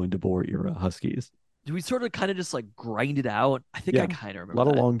Grubb, Kalen DeBoer era Huskies. Do we sort of kind of just like grind it out? I think I kind of remember a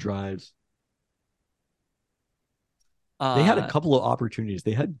lot of long drives. They had a couple of opportunities.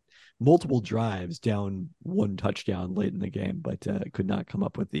 They had multiple drives down 1 touchdown late in the game, but could not come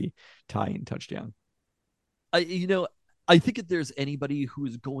up with the tying touchdown. I think if there's anybody who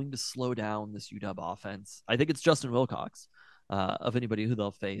is going to slow down this UW offense, I think it's Justin Wilcox of anybody who they'll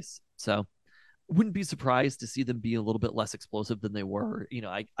face. So wouldn't be surprised to see them be a little bit less explosive than they were.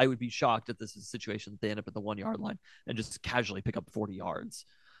 I would be shocked if this is a situation that they end up at the 1-yard line and just casually pick up 40 yards.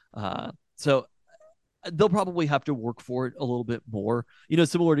 So they'll probably have to work for it a little bit more.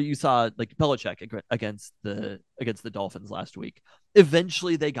 Similar to you saw like Belichick against the Dolphins last week.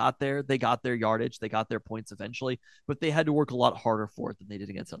 Eventually they got there. They got their yardage. They got their points eventually, but they had to work a lot harder for it than they did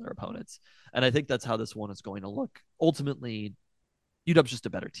against other opponents. And I think that's how this one is going to look. Ultimately, UW's just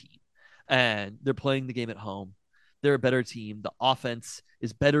a better team, and they're playing the game at home. They're a better team. The offense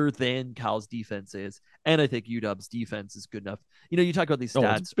is better than Cal's defense is. And I think UW's defense is good enough. You talk about these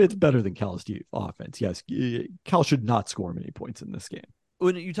stats. It's better than Cal's offense. Yes. Cal should not score many points in this game.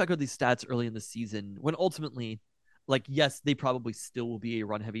 When you talk about these stats early in the season, when ultimately, yes, they probably still will be a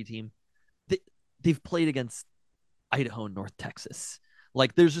run-heavy team. They've played against Idaho and North Texas.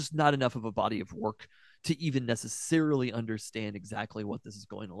 There's just not enough of a body of work to even necessarily understand exactly what this is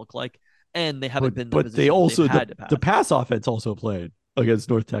going to look like. And they haven't been in the position they've had to pass. The pass offense also played against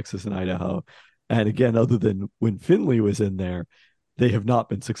North Texas and Idaho. And again, other than when Finley was in there, they have not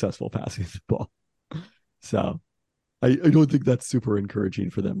been successful passing the ball. So I don't think that's super encouraging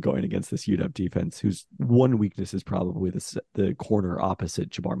for them going against this UW defense, whose one weakness is probably the corner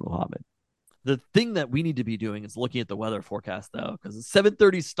opposite Jabbar Muhammad. The thing that we need to be doing is looking at the weather forecast, though, because the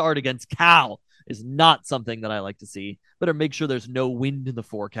 7:30 start against Cal is not something that I like to see. Better make sure there's no wind in the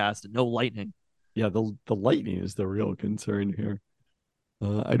forecast and no lightning. Yeah, the lightning is the real concern here.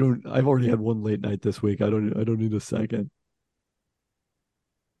 I don't. I've already had one late night this week. I don't. I don't need a second.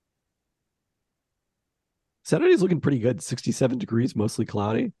 Saturday's looking pretty good. 67 degrees, mostly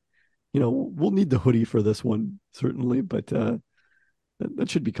cloudy. We'll need the hoodie for this one certainly, but that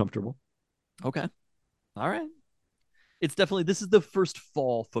should be comfortable. Okay. All right. It's definitely this is the first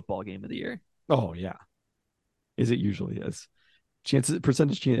fall football game of the year. Oh yeah, is it usually is. Chances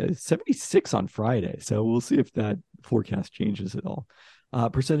percentage chance 76 on Friday, so we'll see if that forecast changes at all.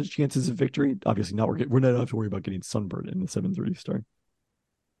 Percentage chances of victory, obviously not. We're not have to worry about getting sunburned in the 7:30 start.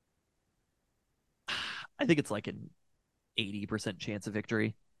 I think it's like an 80% chance of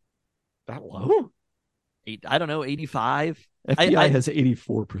victory. That low? I don't know, 85. FBI has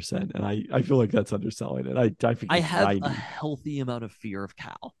 84%, and I feel like that's underselling it. I think I it's have 90. a healthy amount of fear of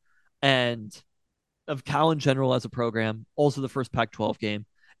Cal and of Cal in general as a program. Also, the first Pac-12 game.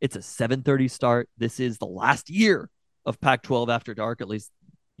 It's a 7:30 start. This is the last year of Pac-12 After Dark, at least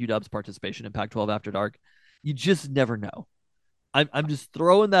UW's participation in Pac-12 After Dark. You just never know. I'm just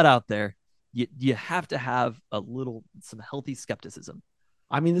throwing that out there. You have to have some healthy skepticism.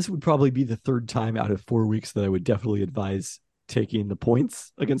 I mean, this would probably be the third time out of 4 weeks that I would definitely advise taking the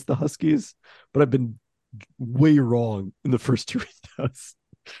points against the Huskies, but I've been way wrong in the first two of those.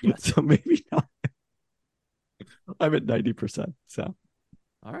 Yes. So maybe not. I'm at 90%. So,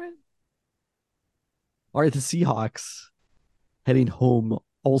 all right. The Seahawks heading home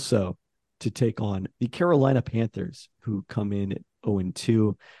also to take on the Carolina Panthers, who come in at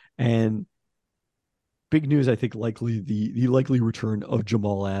 0-2. And big news, I think, likely the likely return of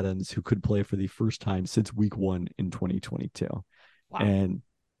Jamal Adams, who could play for the first time since week 1 in 2022. Wow. And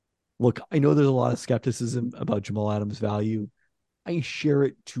look, I know there's a lot of skepticism about Jamal Adams' value. I share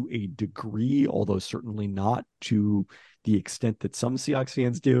it to a degree, although certainly not to the extent that some Seahawks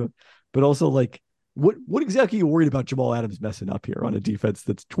fans do. But also, like, what exactly are you worried about Jamal Adams messing up here on a defense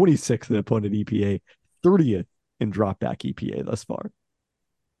that's 26th in opponent EPA, 30th in dropback EPA thus far?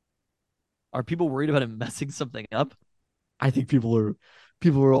 Are people worried about him messing something up? I think people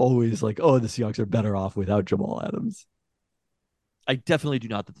are always like, oh, the Seahawks are better off without Jamal Adams. I definitely do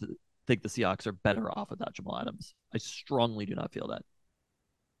not think the Seahawks are better off without Jamal Adams. I strongly do not feel that.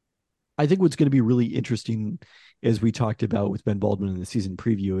 I think what's going to be really interesting, as we talked about with Ben Baldwin in the season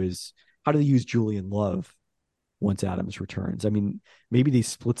preview, is how do they use Julian Love once Adams returns? I mean, maybe they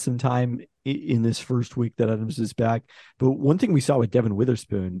split some time in this first week that Adams is back. But one thing we saw with Devin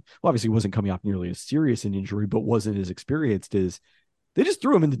Witherspoon, well, obviously wasn't coming off nearly as serious an injury, but wasn't as experienced, is they just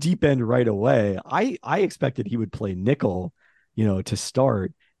threw him in the deep end right away. I expected he would play nickel, to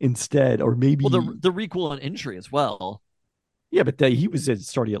start instead, or maybe the recall on injury as well. Yeah, but he was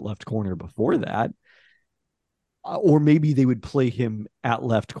starting at left corner before that. Or maybe they would play him at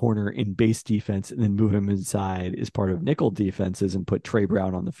left corner in base defense and then move him inside as part of nickel defenses and put Trey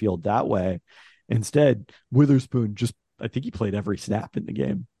Brown on the field that way. Instead, Witherspoon I think he played every snap in the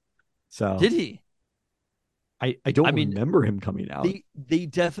game. So did he? I don't remember him coming out. They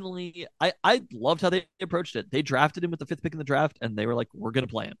definitely, I loved how they approached it. They drafted him with the 5th pick in the draft and they were like, we're going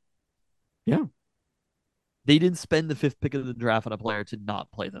to play him. Yeah. They didn't spend the 5th pick of the draft on a player to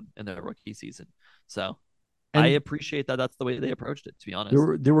not play them in their rookie season. So I appreciate that. That's the way they approached it, to be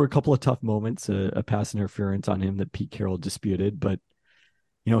honest. There were a couple of tough moments, a pass interference on him that Pete Carroll disputed, but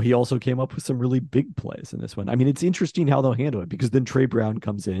he also came up with some really big plays in this one. I mean, it's interesting how they'll handle it because then Trey Brown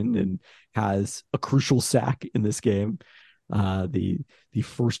comes in and has a crucial sack in this game, the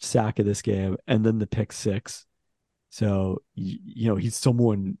first sack of this game, and then the pick 6. So, he's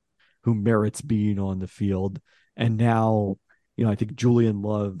someone who merits being on the field. And now, I think Julian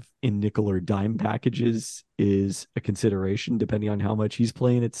Love in nickel or dime packages is a consideration depending on how much he's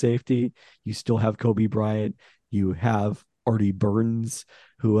playing at safety. You still have Kobe Bryant. You have Artie Burns,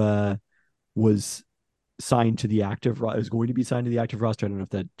 who was signed to the active is going to be signed to the active roster. I don't know if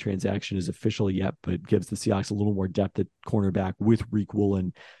that transaction is official yet, but gives the Seahawks a little more depth at cornerback with Reek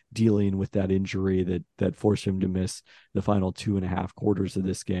Woolen dealing with that injury that forced him to miss the final 2.5 quarters of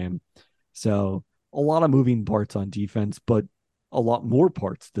this game. So a lot of moving parts on defense, but a lot more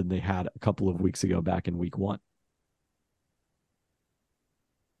parts than they had a couple of weeks ago back in week 1.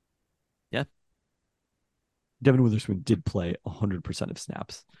 Yeah. Devin Witherspoon did play 100% of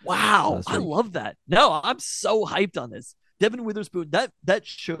snaps. Wow. I love that. No, I'm so hyped on this. Devin Witherspoon, that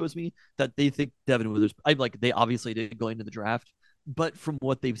shows me that they think Devin Witherspoon, they obviously didn't go into the draft, but from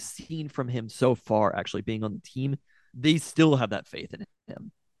what they've seen from him so far, actually being on the team, they still have that faith in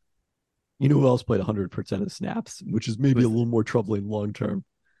him. You know who else played 100% of snaps, which is maybe a little more troubling long term?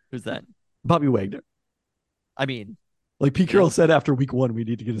 Who's that? Bobby Wagner. I mean, like Pete Carroll said after week 1, we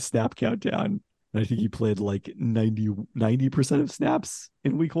need to get a snap count down. And I think he played like 90% of snaps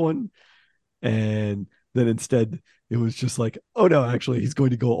in week 1. And then instead it was just like, oh no, actually he's going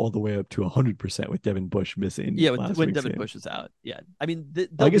to go all the way up to 100% with Devin Bush missing last when week's Devin game. Bush is out. Yeah. I mean, I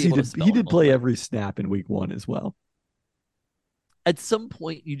they'll guess be able to spell he him did a little play bit. every snap in week 1 as well. At some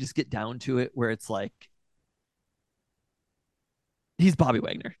point, you just get down to it where it's like, he's Bobby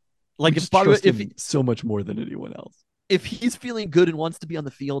Wagner. Like, if so much more than anyone else. If he's feeling good and wants to be on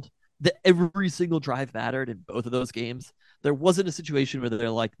the field, that every single drive mattered in both of those games. There wasn't a situation where they're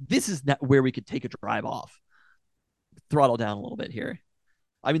like, this is not where we could take a drive off. Throttle down a little bit here.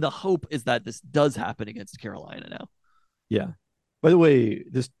 I mean, the hope is that this does happen against Carolina now. Yeah. By the way,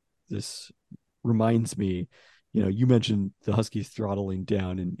 this reminds me, you mentioned the Huskies throttling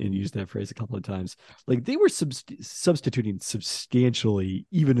down and used that phrase a couple of times. Like they were substituting substantially,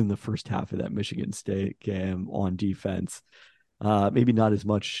 even in the first half of that Michigan State game on defense. Maybe not as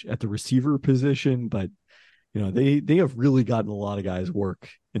much at the receiver position, but they have really gotten a lot of guys work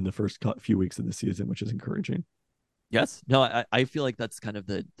in the first few weeks of the season, which is encouraging. Yes. No, I feel like that's kind of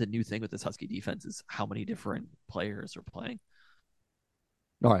the new thing with this Husky defense is how many different players are playing.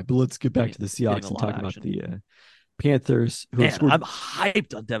 All right, but let's get back to the Seahawks and talk about the Panthers. I'm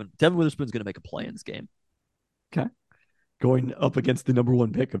hyped on Devin. Devin Witherspoon's going to make a play in this game. Okay. Going up against the number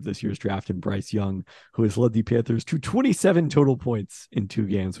 1 pick of this year's draft and Bryce Young, who has led the Panthers to 27 total points in 2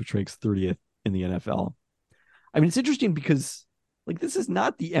 games, which ranks 30th in the NFL. I mean, it's interesting because like this is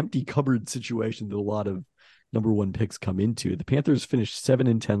not the empty cupboard situation that a lot of number 1 picks come into. The Panthers finished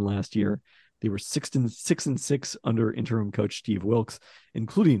 7-10 last year. They were 6-6 under interim coach Steve Wilks,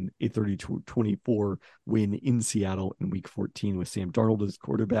 including a 32-24 win in Seattle in week 14 with Sam Darnold as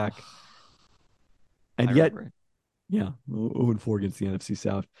quarterback. And yet, 0-4 against the NFC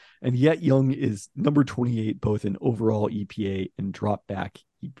South. And yet Young is number 28, both in overall EPA and drop back,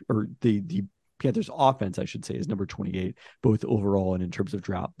 or the Panthers offense, I should say, is number 28, both overall and in terms of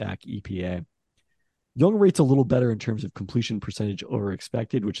drop back EPA. Young rates a little better in terms of completion percentage over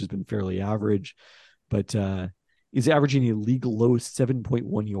expected, which has been fairly average, but is averaging a league low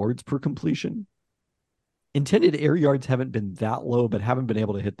 7.1 yards per completion. Intended air yards haven't been that low, but haven't been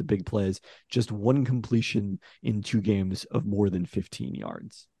able to hit the big plays. Just 1 completion in 2 games of more than 15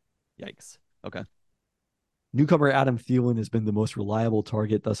 yards. Yikes. Okay. Newcomer Adam Thielen has been the most reliable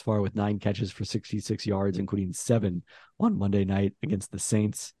target thus far with 9 catches for 66 yards, including 7 on Monday night against the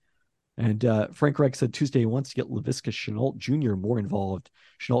Saints. And Frank Reich said Tuesday he wants to get Laviska Shenault Jr. more involved.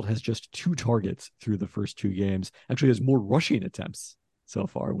 Shenault has just 2 targets through the first 2 games. Actually has more rushing attempts so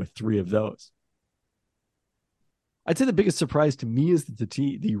far with 3 of those. I'd say the biggest surprise to me is that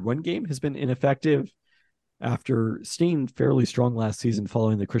the run game has been ineffective. After staying fairly strong last season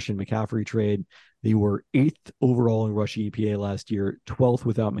following the Christian McCaffrey trade, they were 8th overall in rush EPA last year, 12th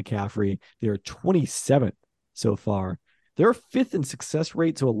without McCaffrey. They are 27th so far. They're 5th in success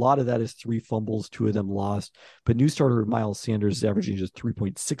rate, so a lot of that is 3 fumbles, 2 of them lost. But new starter Miles Sanders is averaging just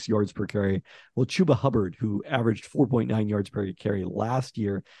 3.6 yards per carry, while Chuba Hubbard, who averaged 4.9 yards per carry last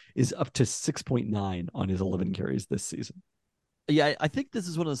year, is up to 6.9 on his 11 carries this season. Yeah, I think this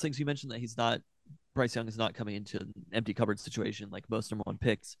is one of those things you mentioned that Bryce Young is not coming into an empty cupboard situation like most number 1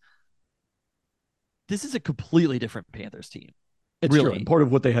 picks. This is a completely different Panthers team. It's really true. And part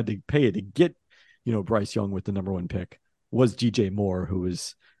of what they had to pay to get, Bryce Young with the number 1 pick was DJ Moore, who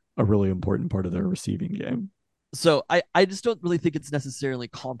was a really important part of their receiving game. So I just don't really think it's necessarily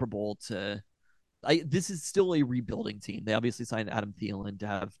comparable to this is still a rebuilding team. They obviously signed Adam Thielen to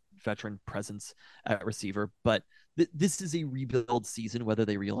have veteran presence at receiver, but this is a rebuild season, whether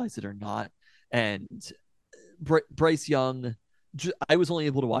they realize it or not. And Bryce Young, I was only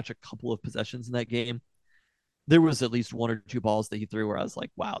able to watch a couple of possessions in that game. There was at least 1 or 2 balls that he threw where I was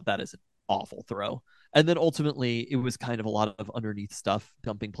like, wow, that is an awful throw. And then ultimately, it was kind of a lot of underneath stuff,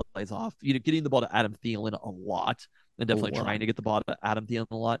 dumping plays off, getting the ball to Adam Thielen a lot, and definitely trying to get the ball to Adam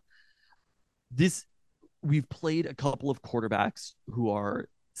Thielen a lot. We've played a couple of quarterbacks who are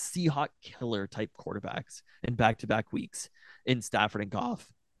Seahawk killer type quarterbacks in back-to-back weeks in Stafford and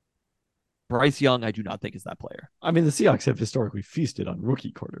Goff. Bryce Young, I do not think is that player. I mean, the Seahawks have historically feasted on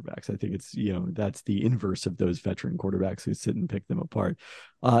rookie quarterbacks. I think it's, that's the inverse of those veteran quarterbacks who sit and pick them apart.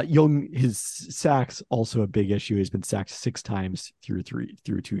 Young, his sacks, also a big issue. He's been sacked 6 times through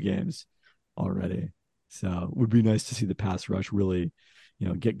 2 games already. So it would be nice to see the pass rush really,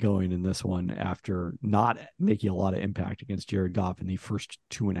 get going in this one after not making a lot of impact against Jared Goff in the first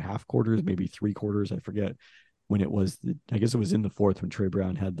 2.5 quarters, maybe 3 quarters. I forget when it was. I guess it was in the 4th when Trey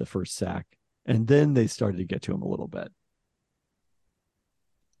Brown had the first sack. And then they started to get to him a little bit.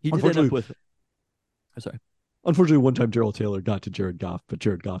 He did end up with... Unfortunately, one time Darrell Taylor got to Jared Goff, but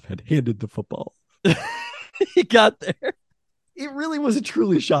Jared Goff had handed the football He got there. It really was a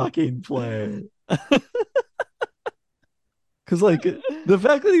truly shocking play. Because, like, the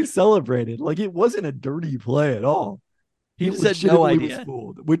fact that he celebrated, like, it wasn't a dirty play at all. He He just had no legitimately was idea.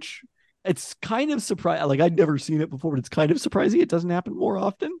 fooled, which it's kind of surprising. Like, I'd never seen it before, but it's kind of surprising it doesn't happen more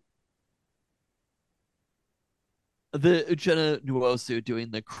often. The Uchenna Nwosu doing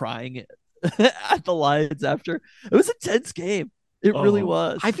the crying at the Lions after. It was a tense game. It really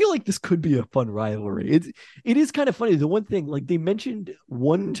was. I feel like this could be a fun rivalry. It is kind of funny. The one thing, like, they mentioned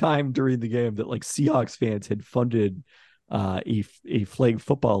one time during the game that, like, Seahawks fans had funded a flag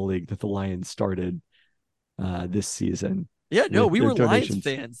football league that the Lions started this season. Yeah, no, we were donations.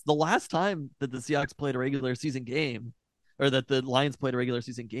 Lions fans. The last time that the Seahawks played a regular season game, or that the Lions played a regular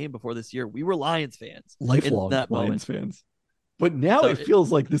season game before this year, we were Lions fans. Lifelong in that Lions moment. fans. But now So it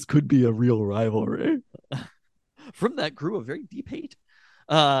feels like this could be a real rivalry. From that grew a very deep hate.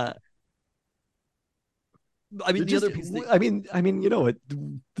 I mean, the other piece. I mean, you know what?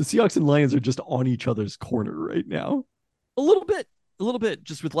 The Seahawks and Lions are just on each other's corner right now. A little bit,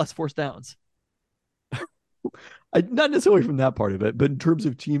 just with less forced downs. Not necessarily from that part of it, but in terms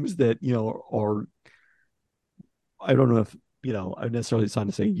of teams that, you know, are, I don't know if, you know, I necessarily sound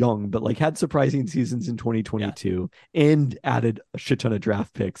to say young, but like had surprising seasons in 2022 and added a shit ton of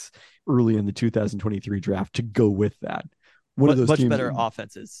draft picks early in the 2023 draft to go with that. One of those much teams, better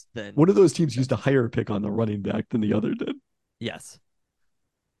offenses than one of those teams used a higher pick on the running back than the other did. Yes.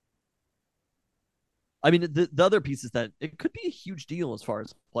 I mean, the other piece is that it could be a huge deal as far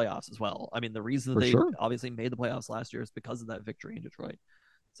as playoffs as well. I mean, the reason they obviously made the playoffs last year is because of that victory in Detroit.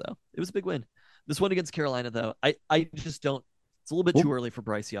 So it was a big win. This one against Carolina, though, I just don't. It's a little bit too early for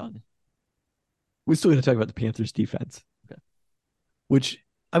Bryce Young. We still got to talk about the Panthers defense, which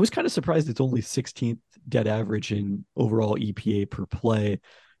I was kind of surprised it's only 16th dead average in overall EPA per play,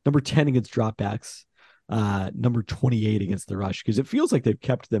 number 10 against dropbacks, number 28 against the rush, because it feels like they've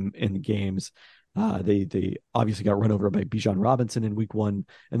kept them in the games. They obviously got run over by Bijan Robinson in week 1,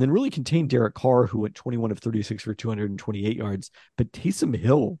 and then really contained Derek Carr, who went 21 of 36 for 228 yards. But Taysom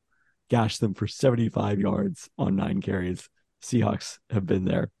Hill gashed them for 75 yards on 9 carries. Seahawks have been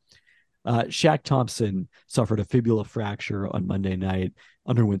there. Shaq Thompson suffered a fibula fracture on Monday night,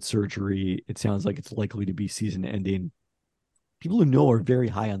 underwent surgery. It sounds like it's likely to be season ending. People who know are very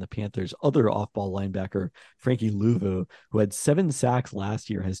high on the Panthers. Other off-ball linebacker, Frankie Louvu, who had 7 sacks last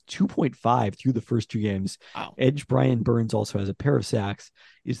year, has 2.5 through the first 2 games. Wow. Edge Brian Burns also has a pair of sacks,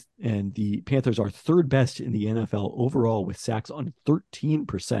 and the Panthers are 3rd best in the NFL overall with sacks on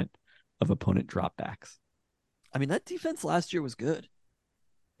 13% of opponent dropbacks. I mean, that defense last year was good.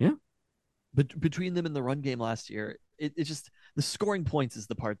 Yeah. But between them and the run game last year, it just the scoring points is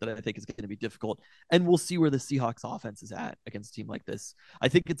the part that I think is going to be difficult. And we'll see where the Seahawks offense is at against a team like this. I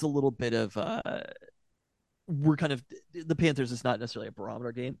think it's a little bit of we're kind of the Panthers is not necessarily a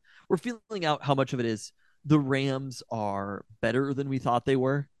barometer game. We're feeling out how much of it is the Rams are better than we thought they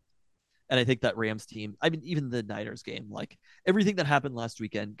were. And I think that Rams team, I mean, even the Niners game, like everything that happened last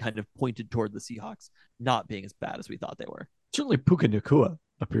weekend kind of pointed toward the Seahawks not being as bad as we thought they were. Certainly Puka Nacua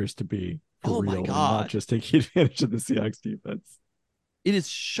appears to be for real and not just taking advantage of the Seahawks defense. It is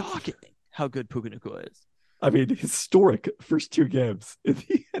shocking how good Puka Nacua is. I mean, historic first 2 games in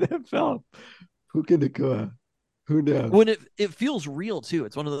the NFL. Puka Nacua. Who knows? When it feels real, too.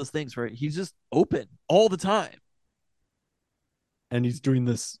 It's one of those things where he's just open all the time. And he's doing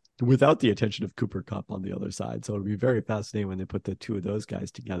this without the attention of Cooper Kupp on the other side. So it'll be very fascinating when they put the 2 of those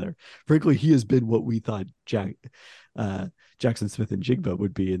guys together. Frankly, he has been what we thought Jackson Smith and Jigba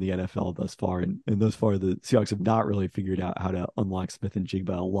would be in the NFL thus far. And thus far, the Seahawks have not really figured out how to unlock Smith and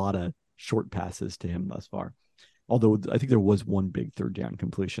Jigba. A lot of short passes to him thus far. Although I think there was one big 3rd down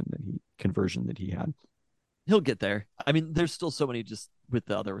conversion that he had. He'll get there. I mean, there's still so many just with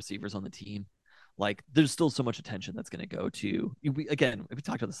the other receivers on the team. Like, there's still so much attention that's going to go to. We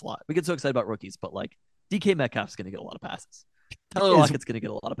talked about this a lot. We get so excited about rookies, but like DK Metcalf's going to get a lot of passes. Tyler Lockett's going to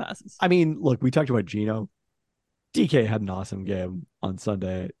get a lot of passes. I mean, look, we talked about Geno. DK had an awesome game on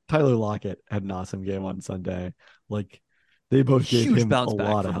Sunday. Tyler Lockett had an awesome game on Sunday. Like, they both gave huge him bounce a back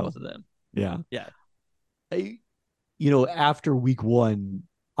lot for of help. both of them. Yeah. Yeah. After week 1,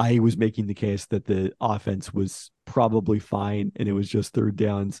 I was making the case that the offense was probably fine and it was just 3rd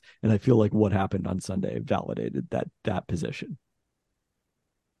downs. And I feel like what happened on Sunday validated that position.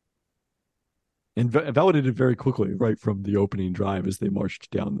 And validated very quickly, right from the opening drive as they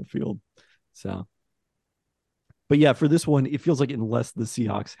marched down the field. So, but yeah, for this one, it feels like unless the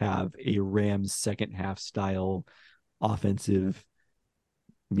Seahawks have a Rams second half style offensive,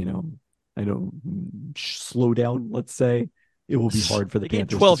 slow down, let's say, it will be hard for the They gained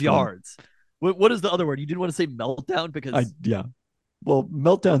Panthers. 12 yards. What is the other word? You didn't want to say meltdown because Yeah. Well,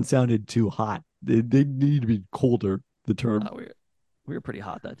 meltdown sounded too hot. They need to be colder. The term. we were pretty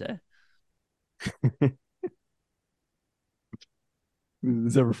hot that day.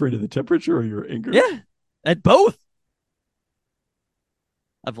 Is that referring to the temperature or your anger? Yeah, at both.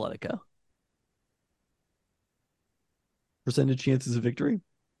 I've let it go. Percentage chances of victory?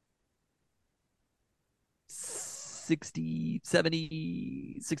 60,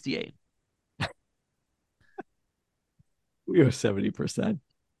 70, 68. We go 70%.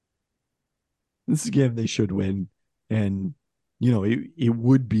 This is a game they should win. And, it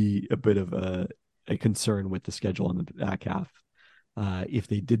would be a bit of a concern with the schedule in the back half if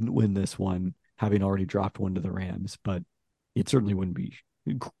they didn't win this one, having already dropped one to the Rams. But it certainly wouldn't be.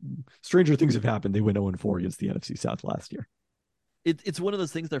 Stranger things have happened. They went 0-4 against the NFC South last year. It's one of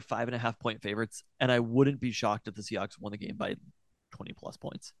those things. They're 5.5-point favorites, and I wouldn't be shocked if the Seahawks won the game by 20+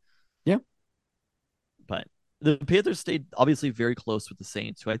 points. Yeah, but the Panthers stayed obviously very close with the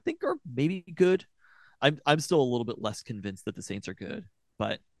Saints, who I think are maybe good. I'm still a little bit less convinced that the Saints are good,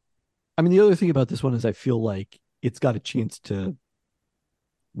 but I mean, the other thing about this one is I feel like it's got a chance to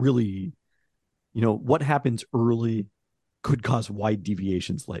really, what happens early could cause wide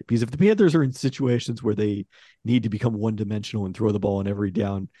deviations late. Because if the Panthers are in situations where they need to become one-dimensional and throw the ball on every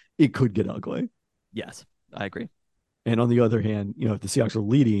down, it could get ugly. Yes, I agree. And on the other hand, if the Seahawks are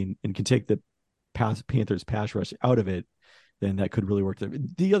leading and can take the Panthers pass rush out of it, then that could really work.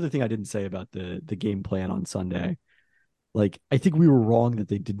 The other thing I didn't say about the game plan on Sunday, like I think we were wrong that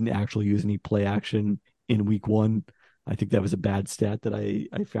they didn't actually use any play action in week 1. I think that was a bad stat that I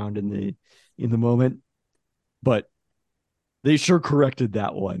found in the moment, but they sure corrected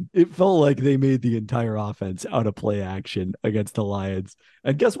that one. It felt like they made the entire offense out of play action against the Lions.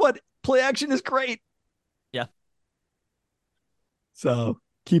 And guess what? Play action is great. Yeah. So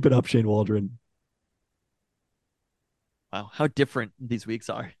keep it up, Shane Waldron. Wow, how different these weeks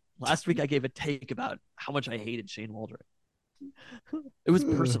are. Last week I gave a take about how much I hated Shane Waldron. It was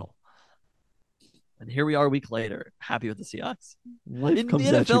personal. And here we are a week later, happy with the Seahawks. Life comes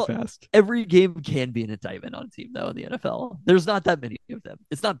at you fast. Every game can be an indictment on a team, though, in the NFL. There's not that many of them.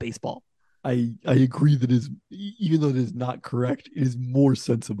 It's not baseball. I agree that is, even though it is not correct, it is more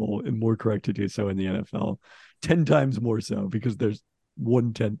sensible and more correct to do so in the NFL. 10 times more so because there's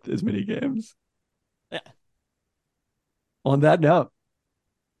 1/10 as many games. Yeah. On that note,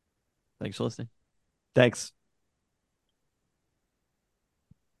 thanks for listening. Thanks.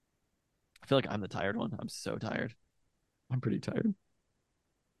 I feel like I'm the tired one. I'm so tired. I'm pretty tired.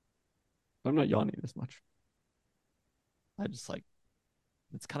 I'm not yawning as much. I just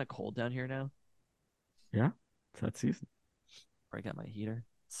it's kind of cold down here now. Yeah, it's that season. Break out my heater.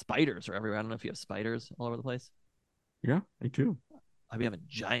 Spiders are everywhere. I don't know if you have spiders all over the place. Yeah, I do. I've been having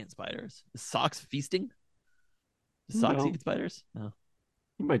giant spiders. Is socks feasting? Do socks eat spiders? No.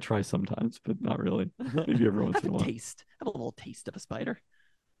 You might try sometimes, but not really. Maybe every once in a while. Taste. Have a little taste of a spider.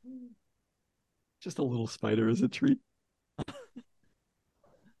 Just a little spider as a treat. All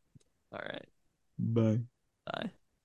right. Bye. Bye.